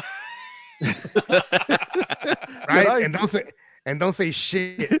house. right? Yeah, And don't say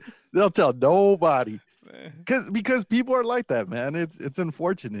shit. they'll tell nobody Man. because people are like that, man. It's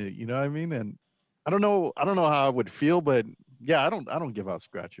unfortunate, you know what I mean? And I don't know how I would feel, but yeah, I don't give out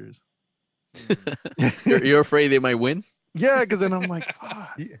scratchers. you're afraid they might win. Yeah, because then I'm like,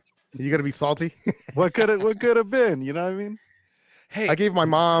 fuck, You gotta be salty. what could have been? You know what I mean? Hey, I gave my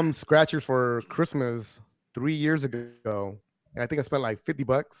mom scratchers for Christmas 3 years ago, and I think I spent like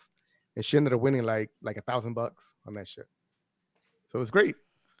 $50, and she ended up winning like $1,000 on that shit. So it was great.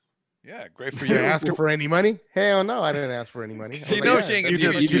 yeah, great for Did I you. ask her for any money? Hell no, I didn't ask for any money. I was You know yeah, she ain't You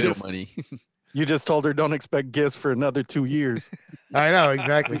gonna just- give you it to you. just- money. You just told her don't expect gifts for another 2 years. I know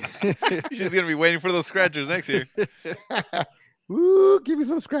exactly. She's gonna be waiting for those scratchers next year. Woo, give me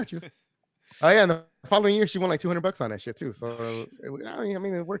some scratchers. Oh yeah, and the following year she won like $200 on that shit too. So I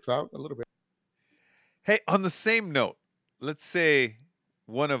mean, it works out a little bit. Hey, on the same note, let's say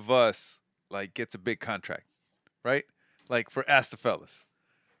one of us like gets a big contract, right? Like for Ask the Fellas,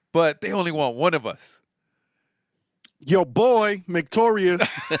 but they only want one of us. Yo, boy, Victorious.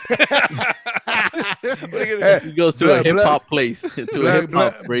 Look at He goes to a Blood- hip hop place, to a hip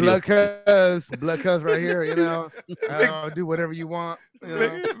hop radio. blood cuz right here. You know, I'll do whatever you want. You know?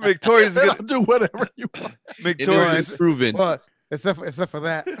 it. Victoria's I'll gonna do whatever you want. Victoria's It's proven. Well, except for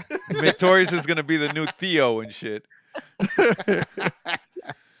that. Victoria's is gonna be the new Theo and shit.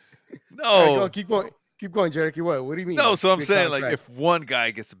 All right, No, keep going, Jericho. What do you mean? no. So I'm Big saying like contract? if one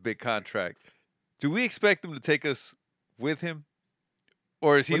guy gets a big contract, do we expect him to take us with him,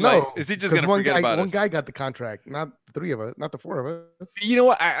 or is he Well, like no, is he just 'cause gonna one forget guy, about one us? guy got the contract, not the 3 of us, not the 4 of us. You know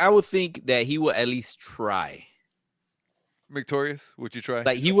what? I would think that he will at least try. Victorious, would you try?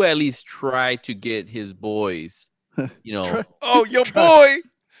 Like he will at least try to get his boys You know, Oh, your boy.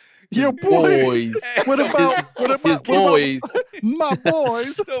 Your boy. boys. What about His boys. my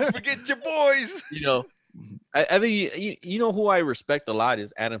boys? Don't forget your boys. You know, I think you know who I respect a lot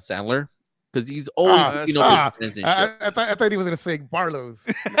is Adam Sandler because he's always that's you know fine. his friends and shit. I thought he was gonna say Barlow's.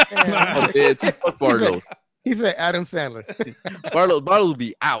 Oh, bitch, fuck Barlow. He said Adam Sandler. Barlow will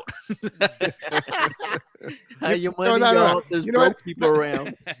be out. How your money no. y'all? There's You know broke what? people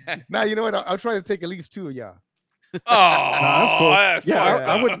around. Now you know what? I'll try to take at least 2 of y'all. Oh, That's cool. that's Yeah,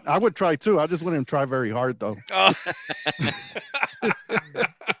 fucked up. I would try too. I just wouldn't try very hard though. Oh.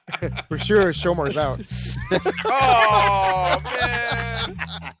 For sure, Shomar's out. Oh, man.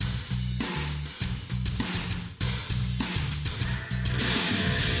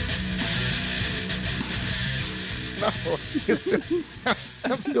 No,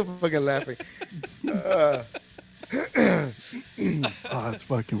 I'm still fucking laughing. Oh, that's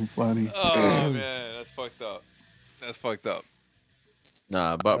fucking funny. Oh, man. That's fucked up. That's fucked up.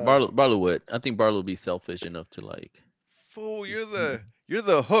 Nah, Barlow would. I think Barlow would be selfish enough to like. Fool, you're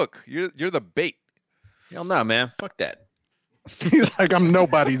the hook. You're the bait. Hell nah, man. Fuck that. He's like, I'm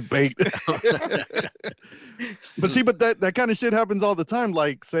nobody's bait. But see, but that kind of shit happens all the time.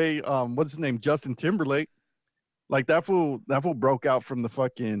 Like, say, what's his name? Justin Timberlake. Like that fool broke out from the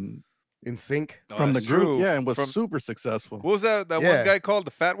fucking In sync. Oh, from the that's group, true. yeah, and was From- super successful. What was that Yeah. one guy called?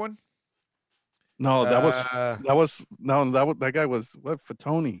 The fat one? No, Uh, that guy was what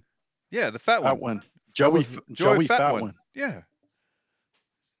Fatoni. Yeah, the fat That one. one. Joey Joey Fat one. Yeah,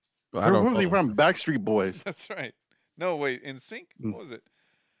 I Who don't was he know. from? Backstreet Boys. that's right. No, wait, In Sync? Mm. What was it?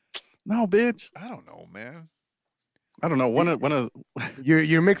 No, bitch. I don't know, man. I don't know. One of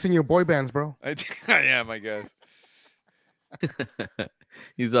You're mixing your boy bands, bro. I am, I guess.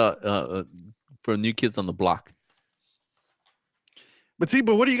 He's for New Kids on the Block. But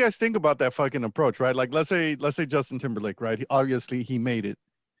what do you guys think about that fucking approach, right? Like let's say Justin Timberlake, right? Obviously he made it.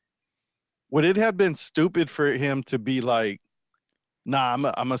 Would it have been stupid for him to be like, nah, I'm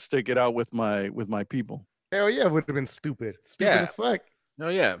gonna stick it out with my people? Hell yeah, it would have been stupid. Stupid Yeah. as fuck. Oh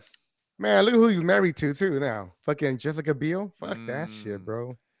yeah. Man, look who he's married to too now. Fucking Jessica Biel. Fuck that shit,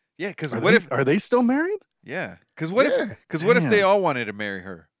 bro. Yeah, because Are what they, if? are they still married? Yeah, because what if? Yeah. Because what if they Damn. all wanted to marry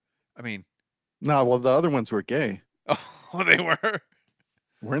her? I mean, No, well the other ones were gay, oh, they were.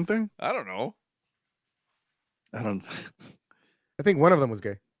 weren't they? I don't know. I don't. I think one of them was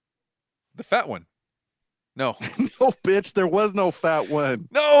gay. The fat one. No, No, bitch, there was no fat one.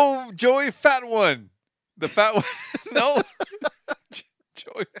 no, Joey Fat one. The fat one. No,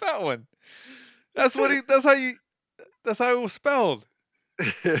 Joey Fat one. That's what he. That's how you. That's how it was spelled.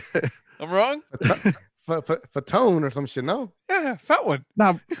 I'm wrong. For tone or some shit. No. Yeah, Fat one.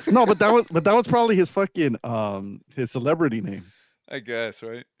 No, but that was probably his fucking his celebrity name. I guess,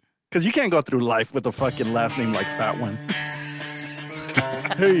 right? Because you can't go through life with a fucking last name like Fat One.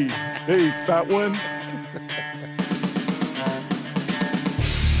 hey, Fat One.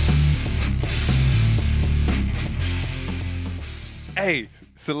 Hey,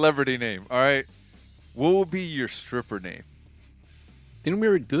 celebrity name. All right. What will be your stripper name? Didn't we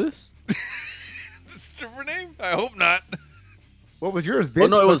already do this? The stripper name? I hope not. What was yours, bitch? Oh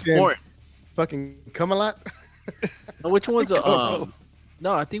no, it was Fucking- porn. Fucking come a lot. No, which one's Come on.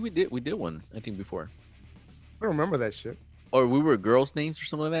 No, I think we did one. I think before, I don't remember that shit. or we were girls' names or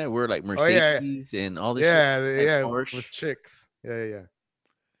something like that. We were like Oh, yeah. Mercedes and all this. Yeah, shit. yeah, Porsche. with chicks. Yeah.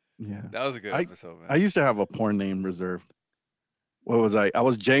 Yeah, That was a good episode, man. I used to have a porn name reserved. What was I? I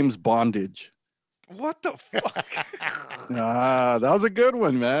was James Bondage. What the fuck? Ah, that was a good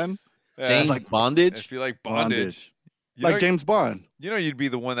one, man. Yeah, James like Bondage. if you like bondage, You like know, James Bond. you know you'd be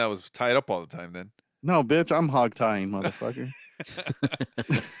the one that was tied up all the time then. No, bitch, I'm hog tying, motherfucker.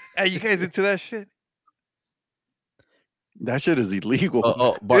 Hey, you guys into that shit? That shit is illegal.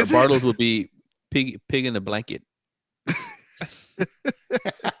 Is it? Bartles would be pig in the blanket.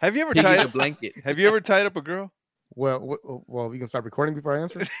 Have you ever Pig in tied the up? blanket. Have you ever tied up a girl? Well, you can stop recording before I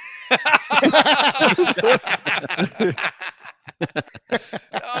answer.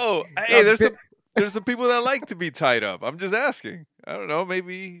 Oh, hey, there's some people that like to be tied up. I'm just asking. I don't know.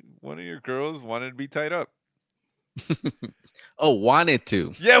 Maybe one of your girls wanted to be tied up. Oh, wanted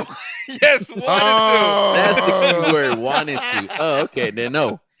to. Yeah. Yes, wanted That's the Oh. key word. Wanted to. Oh, okay. Then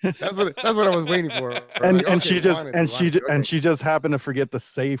no. That's what I was waiting for. and Like, and okay, she just wanted and to, she wanted ju- to, and okay. she just happened to forget the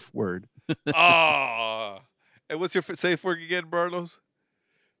safe word. to. Oh. And what's your safe word again, Barlos?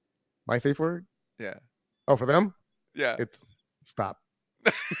 My safe word. Yeah. Oh, for them, Yeah. it's stop.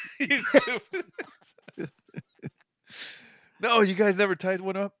 You stupid. No, you guys never tied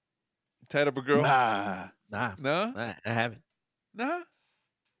one up? Tied up a girl? Nah. Nah, No? I haven't. No?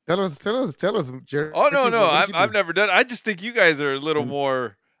 tell us, Jerry. Oh no, What- no, what did you I've do? never done. I just think you guys are a little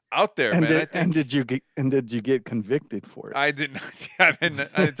more out there, And man. I did, think did you get convicted for it? I did not. I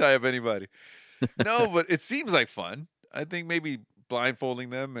didn't tie up anybody. No, but it seems like fun. I think maybe blindfolding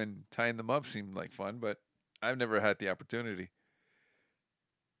them and tying them up seemed like fun, but I've never had the opportunity.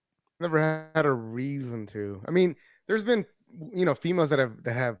 Never had a reason to. I mean, there's been females that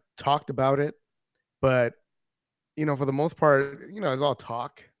have talked about it, but for the most part, it's all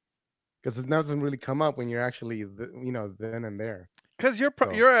talk because it doesn't really come up when you're actually then and there. Because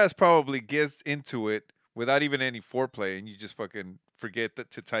So- your ass probably gets into it without even any foreplay, and you just fucking forget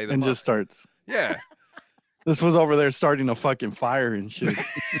to tie them And up. just starts. Yeah. This was over there starting a fucking fire and shit.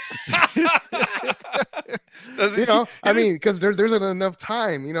 Doesn't I mean, because there's not enough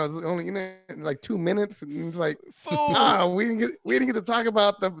time. It's only like 2 minutes, and it's like, fool. we didn't get to talk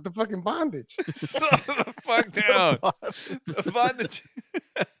about the fucking bondage. Slow the fuck down. The bondage.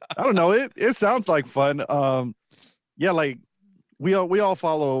 I don't know. It sounds like fun. Yeah, like we all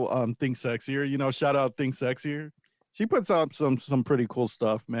follow Think Sexier. Shout out Think Sexier. She puts out some pretty cool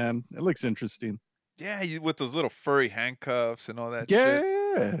stuff, man. It looks interesting. Yeah, with those little furry handcuffs and all that Yeah.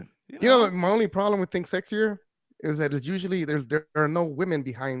 shit. My only problem with Think Sexier is that it's usually there are no women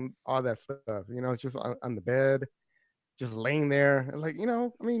behind all that stuff. It's just on the bed, just laying there. And like,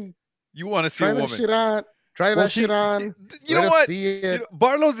 I mean, you want to see try a that woman. shit on. Try Well, that shit on. You Let know us what? See it.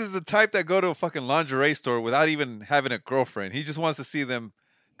 Barlow's is the type that go to a fucking lingerie store without even having a girlfriend. He just wants to see them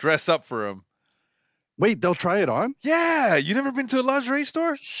dress up for him. Wait, they'll try it on? Yeah, you never been to a lingerie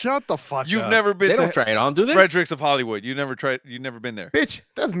store? Shut the fuck You've up. never been They to don't try it on, do they? Fredericks of Hollywood. You never tried. You never been there. Bitch,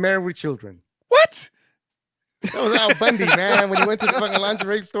 that's Married with Children. What? That was Al Bundy, man, when he went to the fucking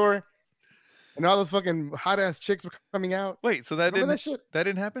lingerie store and all those fucking hot ass chicks were coming out. Wait, so that Remember didn't that shit? that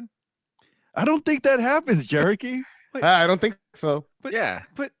didn't happen? I don't think that happens, Jericho. I don't think so. But Yeah.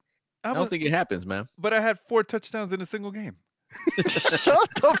 but I don't think it happens, man. But I had 4 touchdowns in a single game. Shut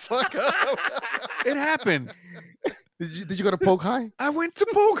the fuck up. It happened. Did you go to Polk High? I went to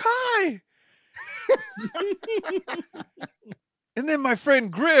Polk High. And then my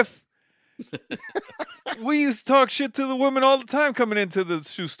friend Griff, we used to talk shit to the women all the time coming into the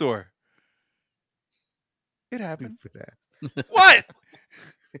shoe store. It happened. For that. What?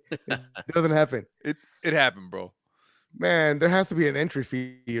 It doesn't happen. It happened, bro. Man, there has to be an entry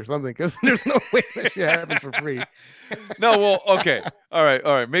fee or something because there's no way that shit happens for free. No, well, okay. All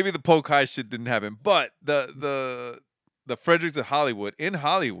right. Maybe the Polk High shit didn't happen, but the Fredericks of Hollywood, in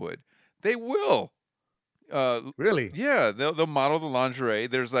Hollywood, they will. Really? Yeah, they'll model the lingerie.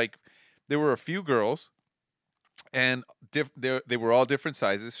 There were a few girls, and they were all different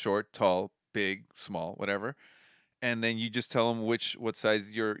sizes: short, tall, big, small, whatever. And then you just tell them what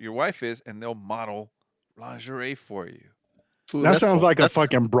size your wife is, and they'll model lingerie for you. Ooh, That sounds like a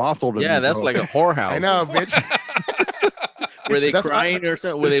fucking brothel to me. Yeah, that's bro. like a whorehouse. I know, bitch. Were they That's- crying or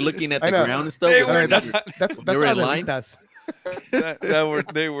something? Were they looking at I the know. ground and stuff? They Were were that's not. that's They were in line? That's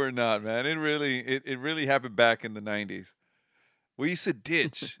They were not, man. It really happened back in the 90s. We used to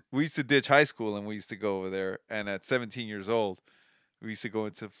ditch high school, and we used to go over there. And at 17 years old, we used to go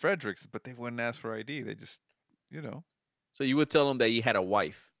into Fredericks, but they wouldn't ask for ID. They just, So you would tell them that you had a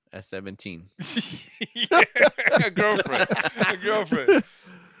wife at 17. yeah, a girlfriend.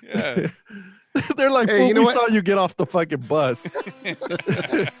 Yeah. They're like, Hey, fool, you know we what? saw you get off the fucking bus.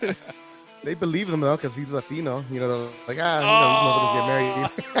 they believe him though because he's Latino. They're like he's not gonna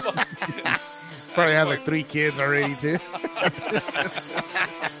get married. Probably has like 3 kids already too.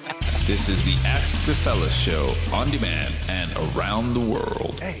 This is the Ask the Fellas show on demand and around the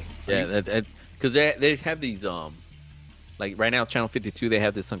world. Hey, Yeah, because they have these like right now, Channel 52, they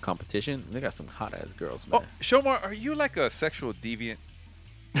have this some competition. They got some hot ass girls, man. oh, Shomar, are you like a sexual deviant?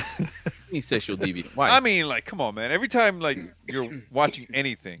 Need sexual deviant. Why? I mean, like, come on, man. Every time like you're watching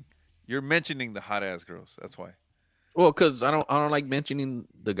anything, you're mentioning the hot ass girls. That's why. well, because I don't like mentioning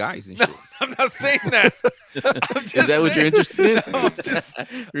the guys and shit. I'm not saying that. I'm Is just that what you're saying- interested in? No, I'm just-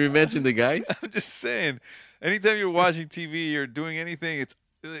 You mention the guys? I'm just saying. Anytime you're watching TV or doing anything,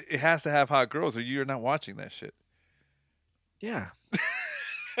 it has to have hot girls, or you're not watching that shit. Yeah.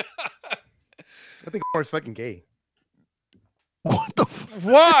 I think Omar's fucking gay. What the fuck?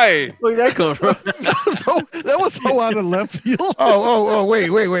 Why? Where did that come from? That was so out of left field. Oh,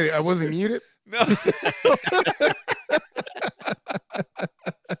 wait. I wasn't muted. No.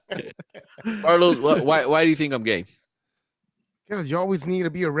 Carlos, why do you think I'm gay? Because you always need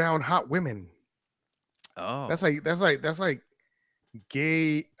to be around hot women. Oh, That's like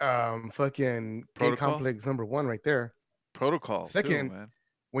gay fucking gay Protocol? complex number 1 right there. protocol. Second- too, man.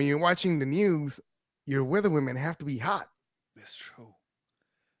 When you're watching the news, your weather women have to be hot. That's true.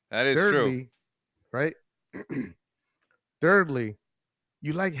 That is true. Thirdly, right? Thirdly,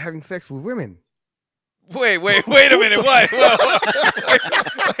 you like having sex with women. Wait a minute. What?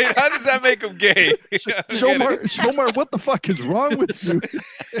 Wait, how does that make him gay? Shomar, what the fuck is wrong with you?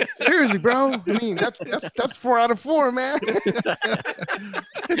 Seriously, bro. I mean, that's 4 out of 4, man.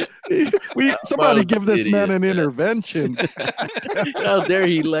 Somebody give this idiot, man an man. intervention. How dare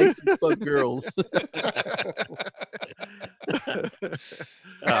he likes to fuck girls?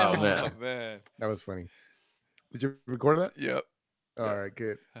 Oh man. man. That was funny. Did you record that? Yep. All right,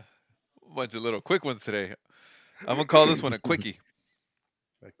 good. Bunch of little quick ones today. I'm gonna call this one a quickie.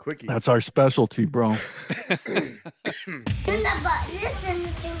 A quickie. That's our specialty, bro. Listen to me.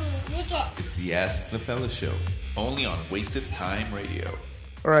 It's the Ask the Fella Show, only on Wasted Time Radio.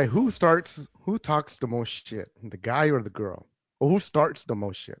 All right, who talks the most shit? The guy or the girl? Or who starts the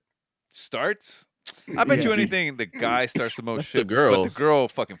most shit? Starts? I bet you Yeah. anything the guy starts the most That's shit, the but the girls. girl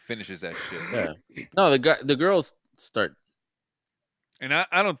fucking finishes that shit. Yeah. No, the girls start. And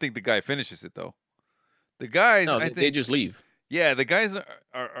I don't think the guy finishes it though. The guys, No, I they think, just leave. yeah, the guys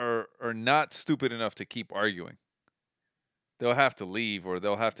are not stupid enough to keep arguing. They'll have to leave or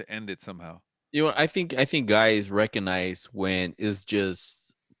they'll have to end it somehow. You know, I think guys recognize when it's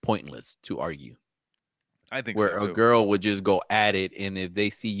just pointless to argue. I think Where so a too. girl would just go at it, and if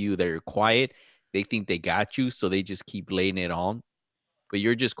they see you, they're quiet. They think they got you, so they just keep laying it on. But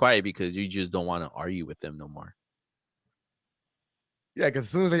you're just quiet because you just don't want to argue with them no more. Yeah, because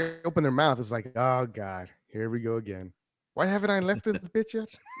as soon as they open their mouth, it's like, oh God, here we go again. Why haven't I left this bitch yet?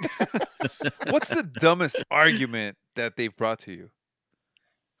 What's the dumbest argument that they've brought to you?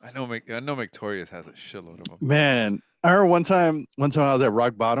 I know Victoria's has a shitload of them. Man, I remember one time I was at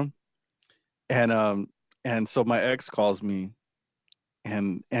rock bottom, and so my ex calls me,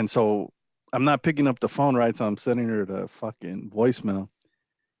 and so I'm not picking up the phone, right? So I'm sending her the fucking voicemail,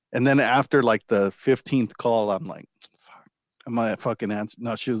 and then after like the 15th call, I'm like, fuck, I might fucking answer.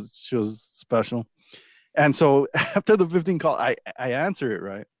 No, she was special, and so after the 15th call, I answer it,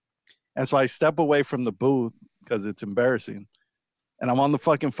 right, and so I step away from the booth because it's embarrassing, and I'm on the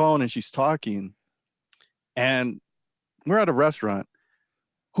fucking phone and she's talking, and we're at a restaurant.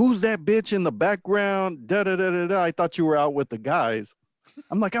 Who's that bitch in the background? Da da da da da. I thought you were out with the guys.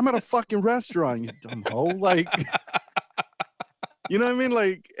 I'm like, I'm at a fucking restaurant, you dumb hoe. Like, you know what I mean?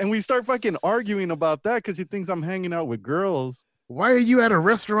 Like, and we start fucking arguing about that because he thinks I'm hanging out with girls. Why are you at a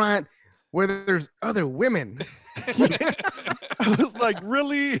restaurant where there's other women? I was like,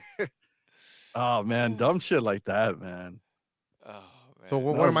 really? Oh man, dumb shit like that, man. Oh, man. So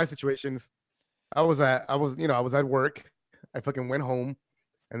one of my situations, I was at work. I fucking went home,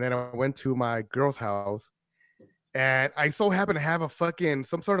 and then I went to my girl's house, and I so happened to have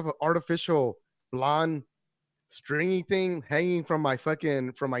some sort of an artificial blonde stringy thing hanging from my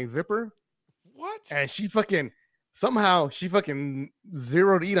zipper. What? And she fucking zeroed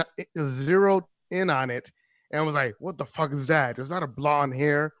in on it and was like, "What the fuck is that? There's not a blonde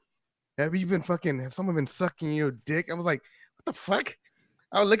hair. Has someone been sucking your dick?" I was like, "What the fuck?"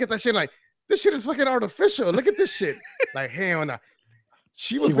 I would look at that shit like, this shit is fucking artificial. Look at this shit. Like, hell no.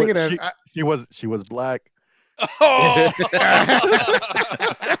 She was thinking that she was black. Oh!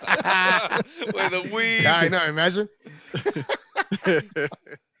 With a weave. Yeah, I know. Imagine.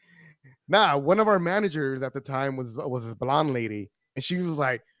 Nah, one of our managers at the time was a blonde lady, and she was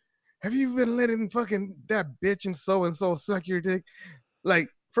like, "Have you been letting fucking that bitch and so suck your dick?" Like,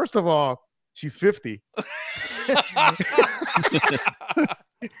 first of all, she's 50.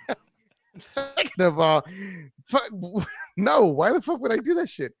 Second of all, no, why the fuck would I do that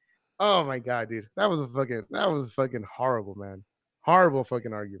shit? Oh my god, dude, that was fucking horrible, man. Horrible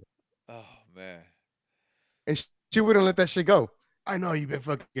fucking argument. Oh man. And she wouldn't let that shit go. I know you've been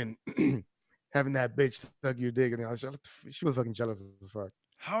fucking having that bitch suck your dick, and she was fucking jealous as fuck.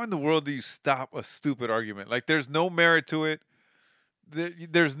 How in the world do you stop a stupid argument? Like, there's no merit to it.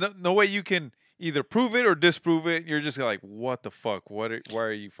 There's no way you can either prove it or disprove it. You're just like, what the fuck? Why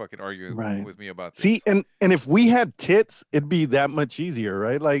are you fucking arguing with me about this? See, and if we had tits, it'd be that much easier,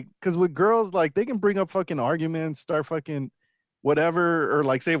 right? Like, because with girls, like, they can bring up fucking arguments, start fucking whatever, or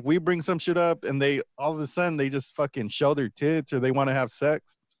like, say if we bring some shit up and they all of a sudden they just fucking show their tits or they want to have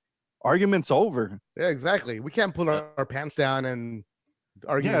sex, argument's over. Yeah, exactly. We can't pull our pants down and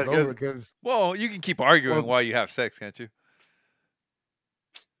argue over because. Well, you can keep arguing while you have sex, can't you?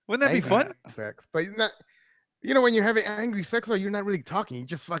 Wouldn't that be fun? Sex, but not, when you're having angry sex, or you're not really talking. You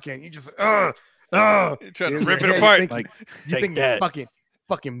just You're trying to rip it apart. You think that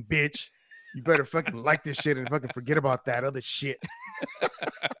fucking bitch. You better fucking like this shit and fucking forget about that other shit.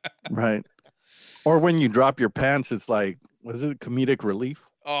 Right. Or when you drop your pants, it's like, was it comedic relief?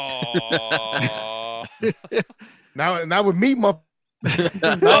 Oh. Now with me, No,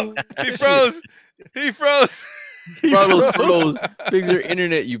 he froze. He froze. Carlos froze. Fix your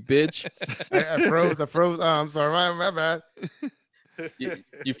internet, you bitch. I froze. Oh, I'm sorry, my bad.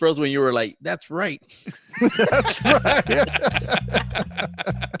 You froze when you were like, "That's right. That's right.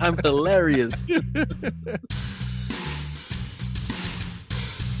 I'm hilarious."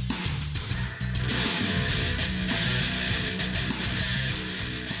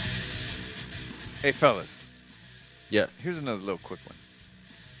 Hey, fellas. Yes. Here's another little quick one.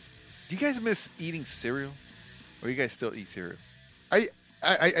 Do you guys miss eating cereal? Or you guys still eat cereal? I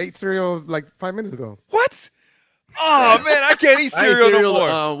ate cereal like 5 minutes ago. What? Oh, man, I can't eat I ate cereal no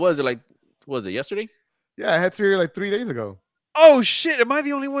more. Was it yesterday? Yeah, I had cereal like 3 days ago. Oh, shit. Am I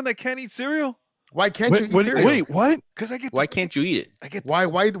the only one that can't eat cereal? Why can't you eat cereal? Wait, what? Because I get Why can't you eat it? I get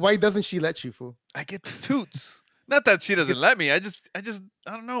Why doesn't she let you, fool? I get the toots. Not that she doesn't let me. I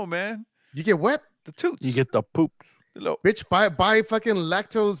don't know, man. You get what? The toots. You get the poops. the little, Bitch, buy fucking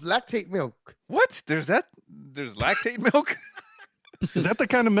lactate milk. what? There's lactate milk? Is that the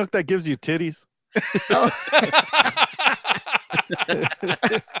kind of milk that gives you titties?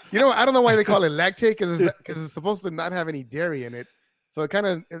 You know, I don't know why they call it lactate because it's supposed to not have any dairy in it. So it's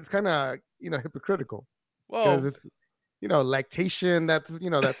kind of hypocritical because Whoa. it's lactation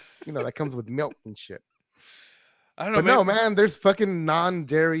that comes with milk and shit. I don't know. But no, man, there's fucking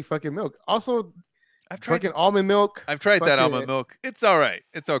non-dairy fucking milk. Also, I've tried fucking almond milk. I've tried that fucking- almond milk. It's all right.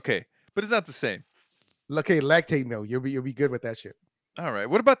 It's okay, but it's not the same. Okay, lactate milk. You'll be good with that shit. All right.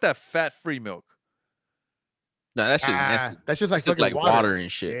 What about that fat-free milk? No, that's just nasty. That's just like It's fucking like water and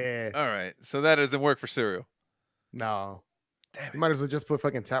shit. Yeah. All right. So that doesn't work for cereal. No. Damn it. You might as well just put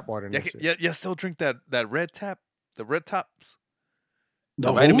fucking tap water in Yeah, that shit. yeah. Still drink that red tap, the red tops.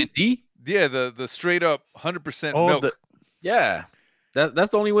 The vitamin D? Yeah, the straight up 100% Oh, milk. Yeah. That's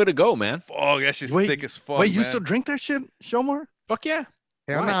the only way to go, man. Oh, that shit's Wait, thick as fuck. Wait, you man. still drink that shit, Shomar? Fuck yeah.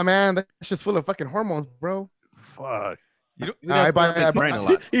 Hell Why? nah, man. That's just full of fucking hormones, bro. Fuck. You don't, Nah, I buy brain a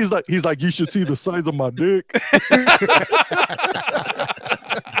lot. He's like, you should see the size of my dick.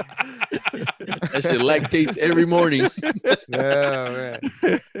 That shit lactates every morning. Yeah,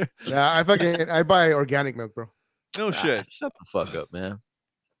 man. Yeah, I buy organic milk, bro. no shit. Shut the fuck up, man.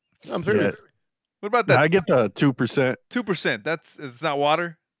 I'm serious. What about I that get the 2%. 2%? It's not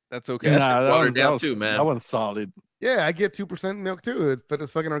water. That's okay. Yeah, Nah, that's that watered was, down too, man. That one's solid. Yeah, I get 2% milk too, but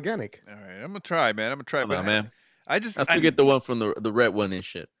it's fucking organic. All right, I'm gonna try, man. I'm gonna try, Come on, man. I just I still get the one from the red one and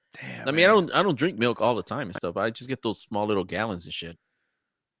shit. Damn. I mean, man. I don't drink milk all the time and stuff. I just get those small little gallons and shit.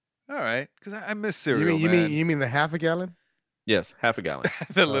 All right, because I miss cereal. You man. mean the half a gallon? Yes, half a gallon.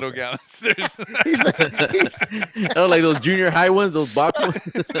 the little Okay. gallons? There's- Oh, like those junior high ones, those box ones.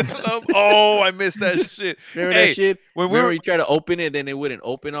 oh, I miss that shit. Remember Hey, that shit? when we Remember were- you try to open it, then it wouldn't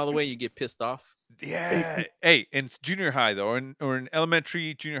open all the way. You get pissed off. Yeah. Hey, in junior high though, or in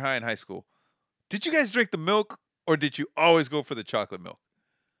elementary, junior high, and high school, did you guys drink the milk, or did you always go for the chocolate milk?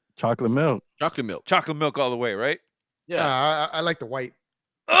 Chocolate milk. Chocolate milk. Chocolate milk all the way, right? Yeah. I like the white.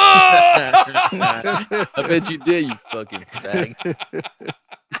 Oh! I bet you did, you fucking fag.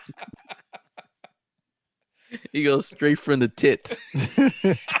 He goes straight from the tit.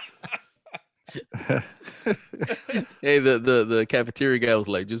 Hey, the cafeteria guy was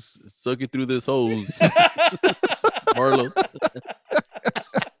like, just suck it through this hose, Marlo.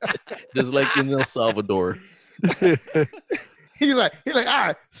 Just like in El Salvador. He's like,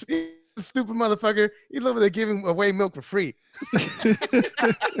 stupid motherfucker. He's over there giving away milk for free.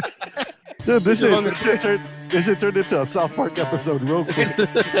 Dude, this He's on the- shit turned into a South Park episode real quick.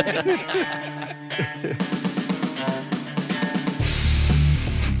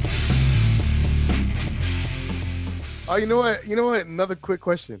 Oh, you know what? Another quick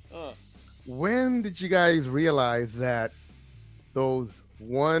question. Uh. When did you guys realize that those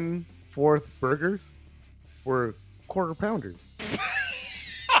 1/4 burgers were quarter pounders?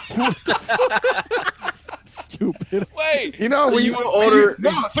 Stupid. Wait. You know, when you you would order-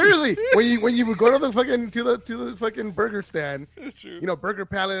 no, seriously, when you would go to the fucking to the fucking burger stand, That's true. you know, Burger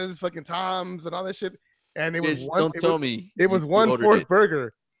Palace, fucking Tom's, and all that shit, and it was Bitch, one. don't it tell was, me. it was you ordered 1/4 it.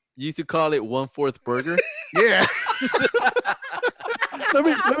 burger. You used to call it 1/4 burger. Yeah. let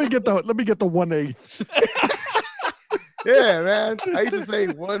me get the 1/8. Yeah, man. I used to say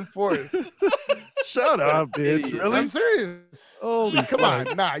 1/4. Shut up, bitch. Idiot. Really? I'm serious. Holy Come fuck.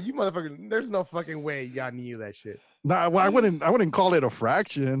 on, nah, you motherfucker. There's no fucking way y'all knew that shit. Nah, well, I wouldn't call it a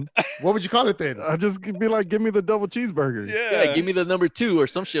fraction. What would you call it then? I'd just be like, give me the double cheeseburger. Yeah. Give me the number 2 or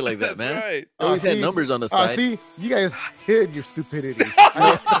some shit like that, That's man. right. They always had see- numbers on the side. See, you guys hid your stupidity.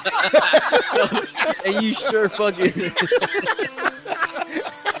 And you sure fucking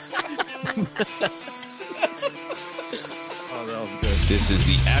Oh, that was good. This is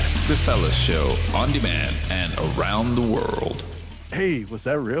the Ask the Fellas show on demand and around the world. Hey, was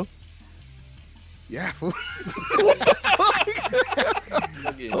that real? Yeah. Fool.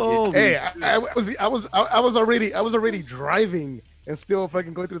 Oh, Hey, I was already driving and still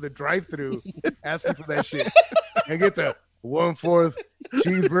fucking going through the drive-through asking for that shit and get the 1/4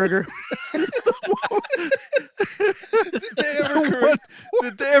 cheeseburger.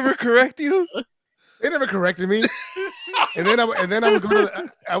 Did they ever correct you? They never corrected me. And then I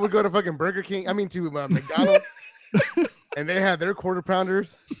would go to fucking Burger King. I mean to McDonald's, and they had their quarter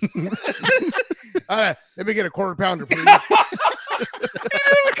pounders. All right, let me get a quarter pounder, please. He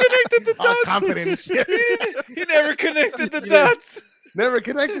never connected the All dots. confident and shit. He never connected the dots. Never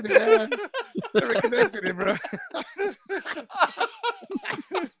connected it, man. Never connected it, bro.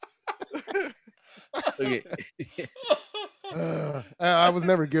 Okay. I was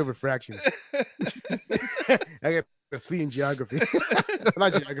never good with fractions. I got a C in geography.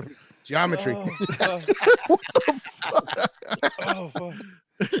 Not geography, geometry. Oh, fuck.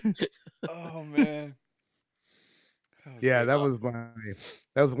 Oh, man. Yeah, that was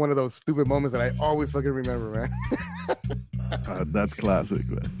one of those stupid moments that I always fucking remember, man. that's classic,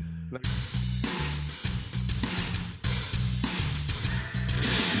 man.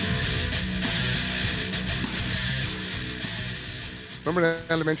 Remember in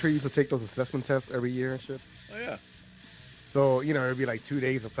elementary, you used to take those assessment tests every year and shit? Oh, yeah. So, it'd be like 2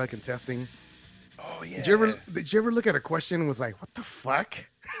 days of fucking testing. Oh, yeah. Did you ever look at a question and was like, what the fuck?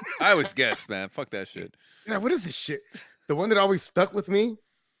 I always guessed, man. Fuck that shit. Yeah, what is this shit? The one that always stuck with me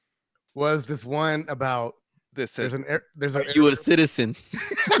was this one about This there's said, an You a citizen?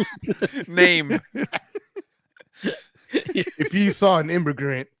 name. if you saw an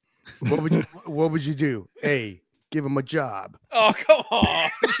immigrant, what would you do? A, give him a job. Oh, come on.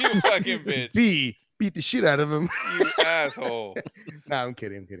 You fucking bitch. B, beat the shit out of him. You asshole. Nah, I'm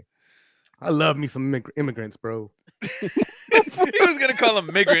kidding. I love me some immigrants, bro. He was going to call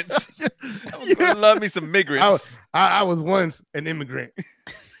them migrants. I love me some migrants. I was once an immigrant,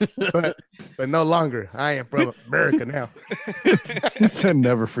 but no longer. I am from America now. Said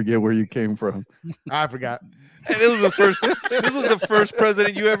never forget where you came from. I forgot. Hey, this was the first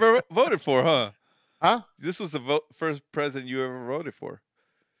president you ever voted for, huh? Huh? This was the first president you ever voted for.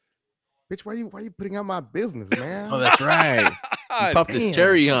 Bitch, why you putting out my business, man? Oh, that's right. You popped this damn.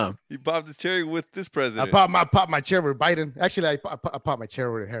 cherry, huh? He popped his cherry with this I president. popped my chair with Biden. Actually, I popped my chair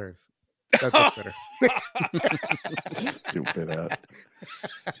with Harris. That's better. Stupid ass.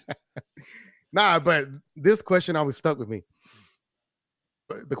 Nah, but this question always stuck with me.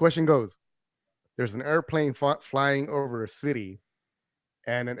 But the question goes: there's an airplane flying over a city,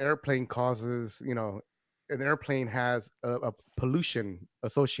 and an airplane causes, an airplane has a pollution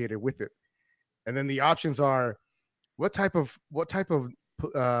associated with it, and then the options are, what type of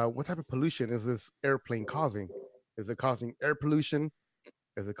pollution is this airplane causing? Is it causing air pollution?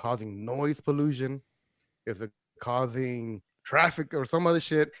 Is it causing noise pollution? Is it causing traffic or some other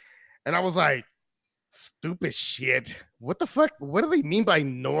shit? And I was like, stupid shit. What the fuck? What do they mean by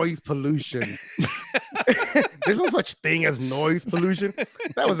noise pollution? There's no such thing as noise pollution.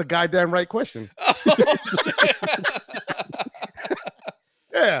 That was a goddamn right question.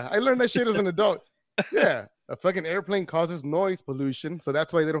 Yeah, I learned that shit as an adult. Yeah, a fucking airplane causes noise pollution, so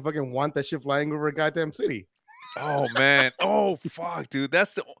that's why they don't fucking want that shit flying over a goddamn city. Oh man. Oh fuck, dude. I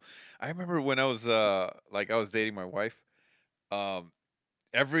remember when I was I was dating my wife.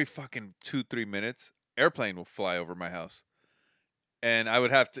 Every fucking 2-3 minutes, airplane will fly over my house, and I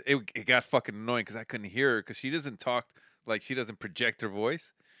would have to. It got fucking annoying because I couldn't hear her because she doesn't talk, like she doesn't project her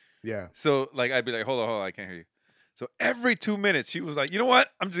voice. Yeah. So like I'd be like, hold on, I can't hear you. So every 2 minutes, she was like, you know what?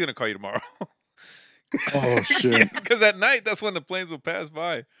 I'm just gonna call you tomorrow. Oh shit. Because at night, that's when the planes will pass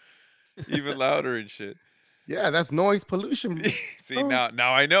by, even louder and shit. Yeah, that's noise pollution. See, Oh.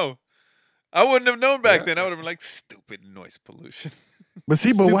 now I know. I wouldn't have known back Yeah. then. I would have been like, stupid noise pollution. But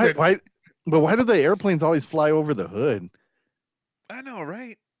see, but Stupid. why do the airplanes always fly over the hood? I know,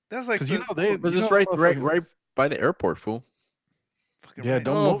 right? That's like Because they We're just right by the airport, fool. fucking Yeah, right.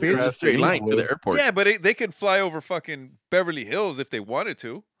 don't Oh, move your bitch. ass Straight to line to the Inglewood. airport. Yeah, but they could fly over fucking Beverly Hills if they wanted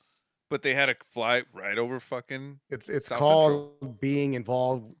to, but they had to fly right over fucking. It's South called being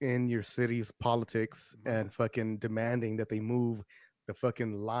involved in your city's politics and fucking demanding that they move the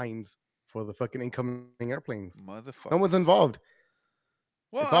fucking lines for the fucking incoming airplanes. Motherfucker. No one's involved.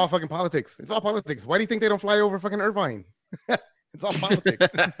 Well, It's all fucking politics. It's all politics. Why do you think they don't fly over fucking Irvine? It's all politics.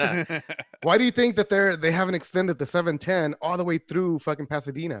 Why do you think that they haven't extended the 710 all the way through fucking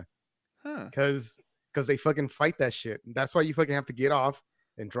Pasadena? huh. Because they fucking fight that shit. That's why you fucking have to get off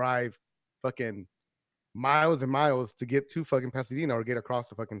and drive fucking miles and miles to get to fucking Pasadena or get across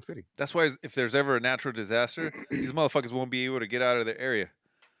the fucking city. That's why if there's ever a natural disaster, these motherfuckers won't be able to get out of their area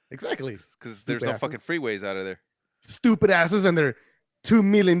Exactly. because there's Stupid no fucking asses. freeways out of there. Stupid asses and their $2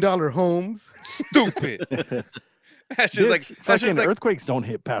 million homes. Stupid. That's just like that's fucking just like earthquakes don't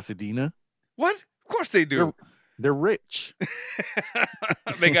hit Pasadena. what? Of course they do. They're rich.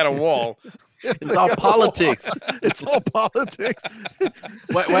 They got a wall. It's all politics. It's all politics.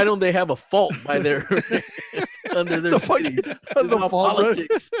 Why don't they have a fault by their under their The city? fucking- It's the all fault run-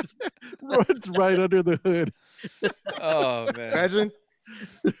 politics. Runs right under the hood. Oh man. Imagine.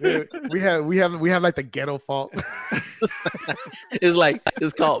 we have like the ghetto fault. It's like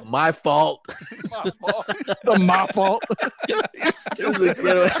it's called my fault. The my fault.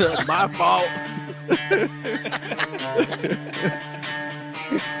 My fault.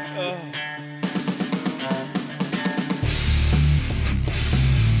 Oh.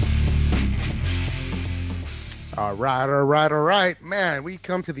 All right, man. We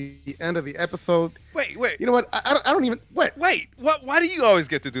come to the end of the episode. Wait. You know what? I don't even what Wait. What? Why do you always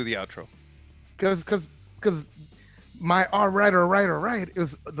get to do the outro? because my all right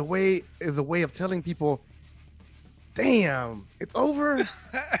is a way of telling people, damn, it's over.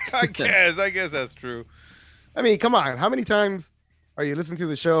 I guess that's true. I mean, come on. How many times are you listening to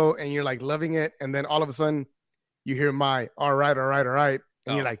the show and you're like loving it, and then all of a sudden you hear my all right,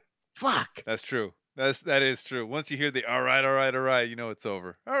 and you're like, fuck. That's true. That is true. Once you hear the all right, you know it's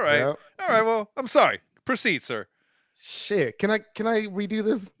over. All right. Yep. All right. Well, I'm sorry. Proceed, sir. Shit. Can I redo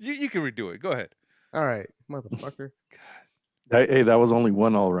this? You can redo it. Go ahead. All right, motherfucker. Hey, that was only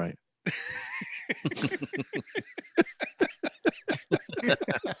one all right.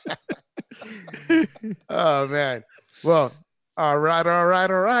 Oh man. Well, all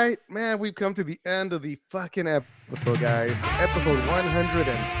right, man. We've come to the end of the fucking episode, guys. Episode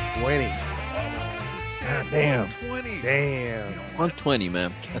 120. God damn. 20. Damn. 120,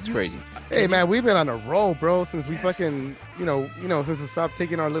 man. That's crazy. Hey man, we've been on a roll, bro, since we fucking, since we stopped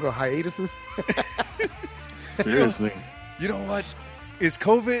taking our little hiatuses. Seriously. You know what? Is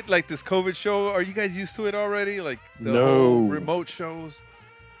COVID like this COVID show? Are you guys used to it already? Like the No. whole remote shows?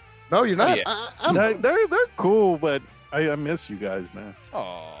 No, you're not. Yeah. I'm, They're cool, but I miss you guys, man.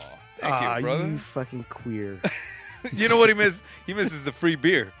 Oh, thank you, brother. You fucking queer. You know what he misses? He misses the free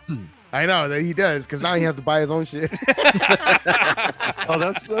beer. I know that he does, because now he has to buy his own shit. Oh,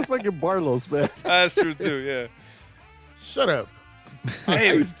 that's fucking Barlow's, man. That's true too. Yeah. Shut up. I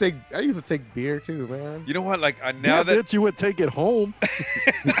Hey, used to take beer too, man. you know what? Like now Yeah, that bitch, you would take it home.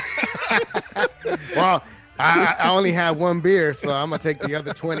 Well, I only have one beer, so I'm gonna take the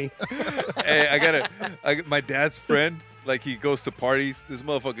other 20. hey, my dad's friend. Like he goes to parties. This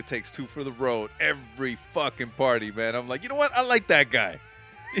motherfucker takes 2 for the road every fucking party, man. I'm like, you know what? I like that guy.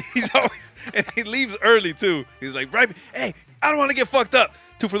 He's always and he leaves early too. He's like, right? Hey, I don't want to get fucked up.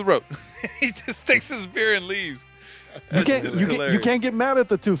 2 for the road. He just takes his beer and leaves. You That shit is you hilarious. can't get mad at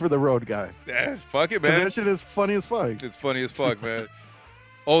the 2 for the road guy. Yeah, fuck it, Because man. that shit is funny as fuck. It's funny as fuck, man.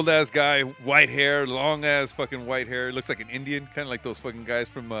 Old ass guy, white hair, long ass fucking white hair. Looks like an Indian, kind of like those fucking guys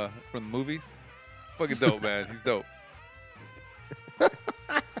from the movies. Fucking dope, man. He's dope.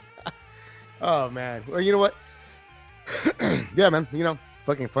 Oh man. Well, you know what? Yeah, man.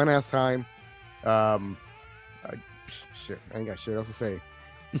 Fucking fun ass time. Shit. I ain't got shit else to say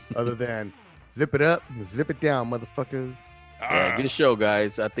other than zip it up, zip it down, motherfuckers. Yeah, good show,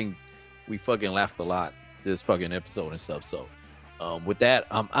 guys. I think we fucking laughed a lot this fucking episode and stuff. So, with that,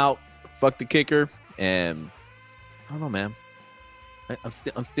 I'm out. Fuck the kicker, and I don't know, man.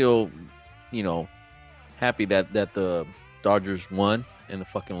 I'm still, happy that the Dodgers won and the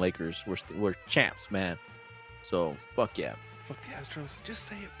fucking Lakers were champs, man. So fuck yeah. Fuck the Astros. Just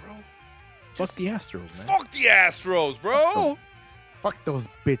say it, bro. Fuck the Astros, man. Fuck the Astros, bro. Fuck those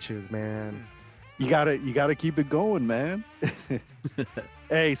bitches, man. You gotta keep it going, man.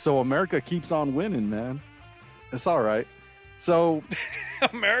 Hey, so America keeps on winning, man. It's all right. So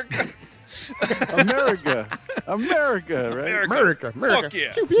America. America, right? America. Fuck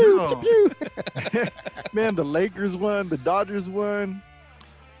yeah. Pew, pew, Oh. pew, pew. Man, the Lakers won, the Dodgers won.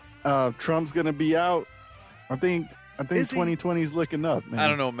 Trump's gonna be out. I think Is he? 2020 is looking up, man. I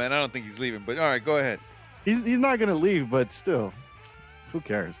don't know, man. I don't think he's leaving. But all right, go ahead. He's not gonna leave, but still, who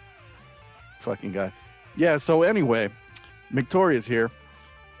cares? Fucking guy. Yeah. So anyway, Victoria's here.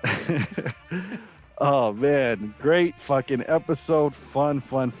 Oh man, great fucking episode. Fun,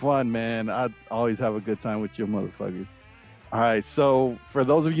 man. I always have a good time with you motherfuckers. All right, so for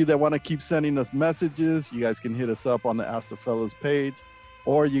those of you that want to keep sending us messages, you guys can hit us up on the Ask the Fellas page.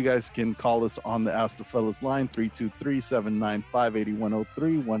 or you guys can call us on the Ask the Fellas line,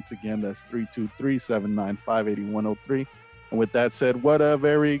 323-795-8103. Once again, that's 323-795-8103. And with that said, what a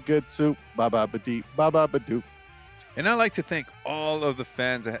very good soup. Baba Badee, Baba Badoo. And I'd like to thank all of the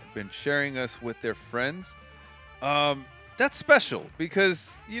fans that have been sharing us with their friends. That's special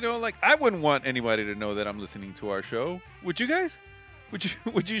because, like I wouldn't want anybody to know that I'm listening to our show. Would you guys?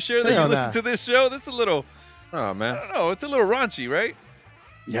 Would you share that you listen to this show? That's a little, Oh, man. I don't know, it's a little raunchy, right?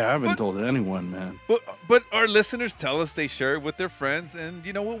 Yeah, I haven't told anyone, man. But our listeners tell us they share it with their friends, and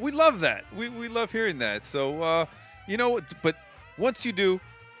you know what? We love that. We love hearing that. So, but once you do,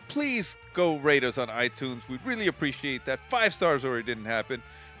 please go rate us on iTunes. We'd really appreciate that. 5 stars already didn't happen.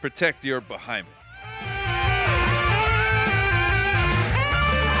 Protect your behind.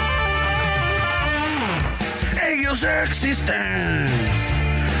 Ellos existen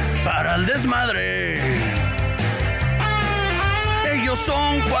para el desmadre. Ellos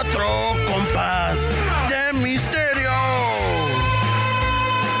son 4 compas de misterio.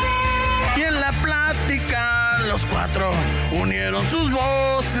 Y en la plática los 4 unieron sus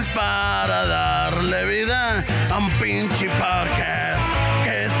voces para darle vida a un pinche podcast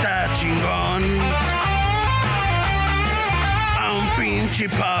que está chingón. A un pinche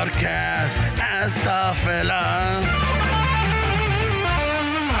podcast está feliz.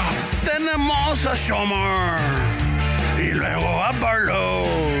 Tenemos a Shomer y luego a Barlos.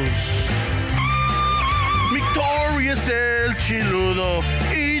 Victorious el Chiludo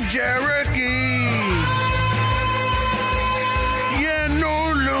y Cherokee. Y en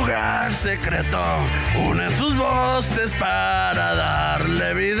un lugar secreto unen sus voces para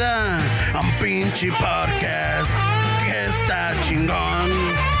darle vida a un pinche podcast que está chingón.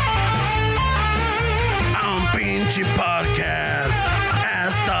 A un pinche podcast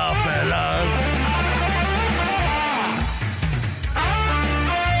está feliz.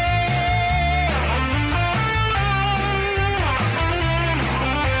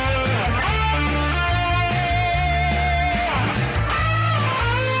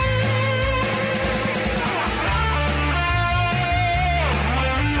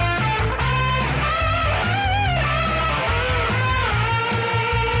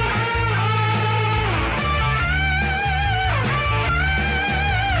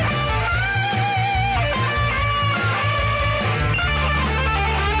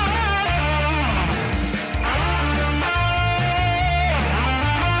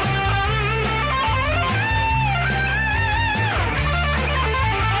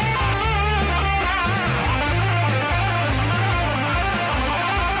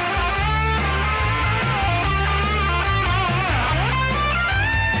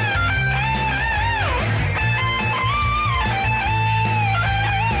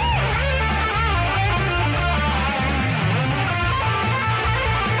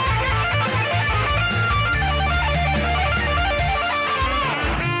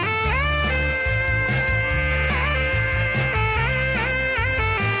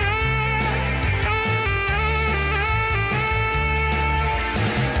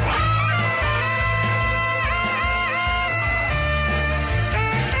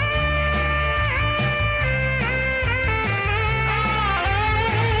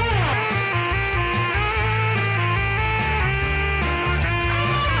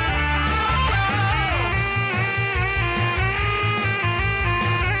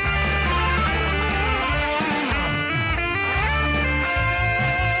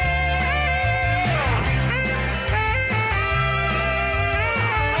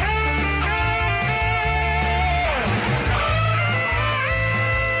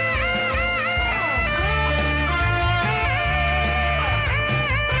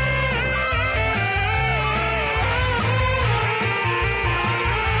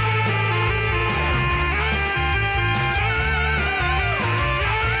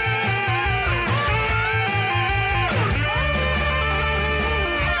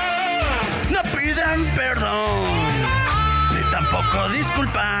 Perdón, ni tampoco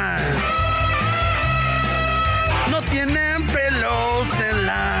disculpas. No tiene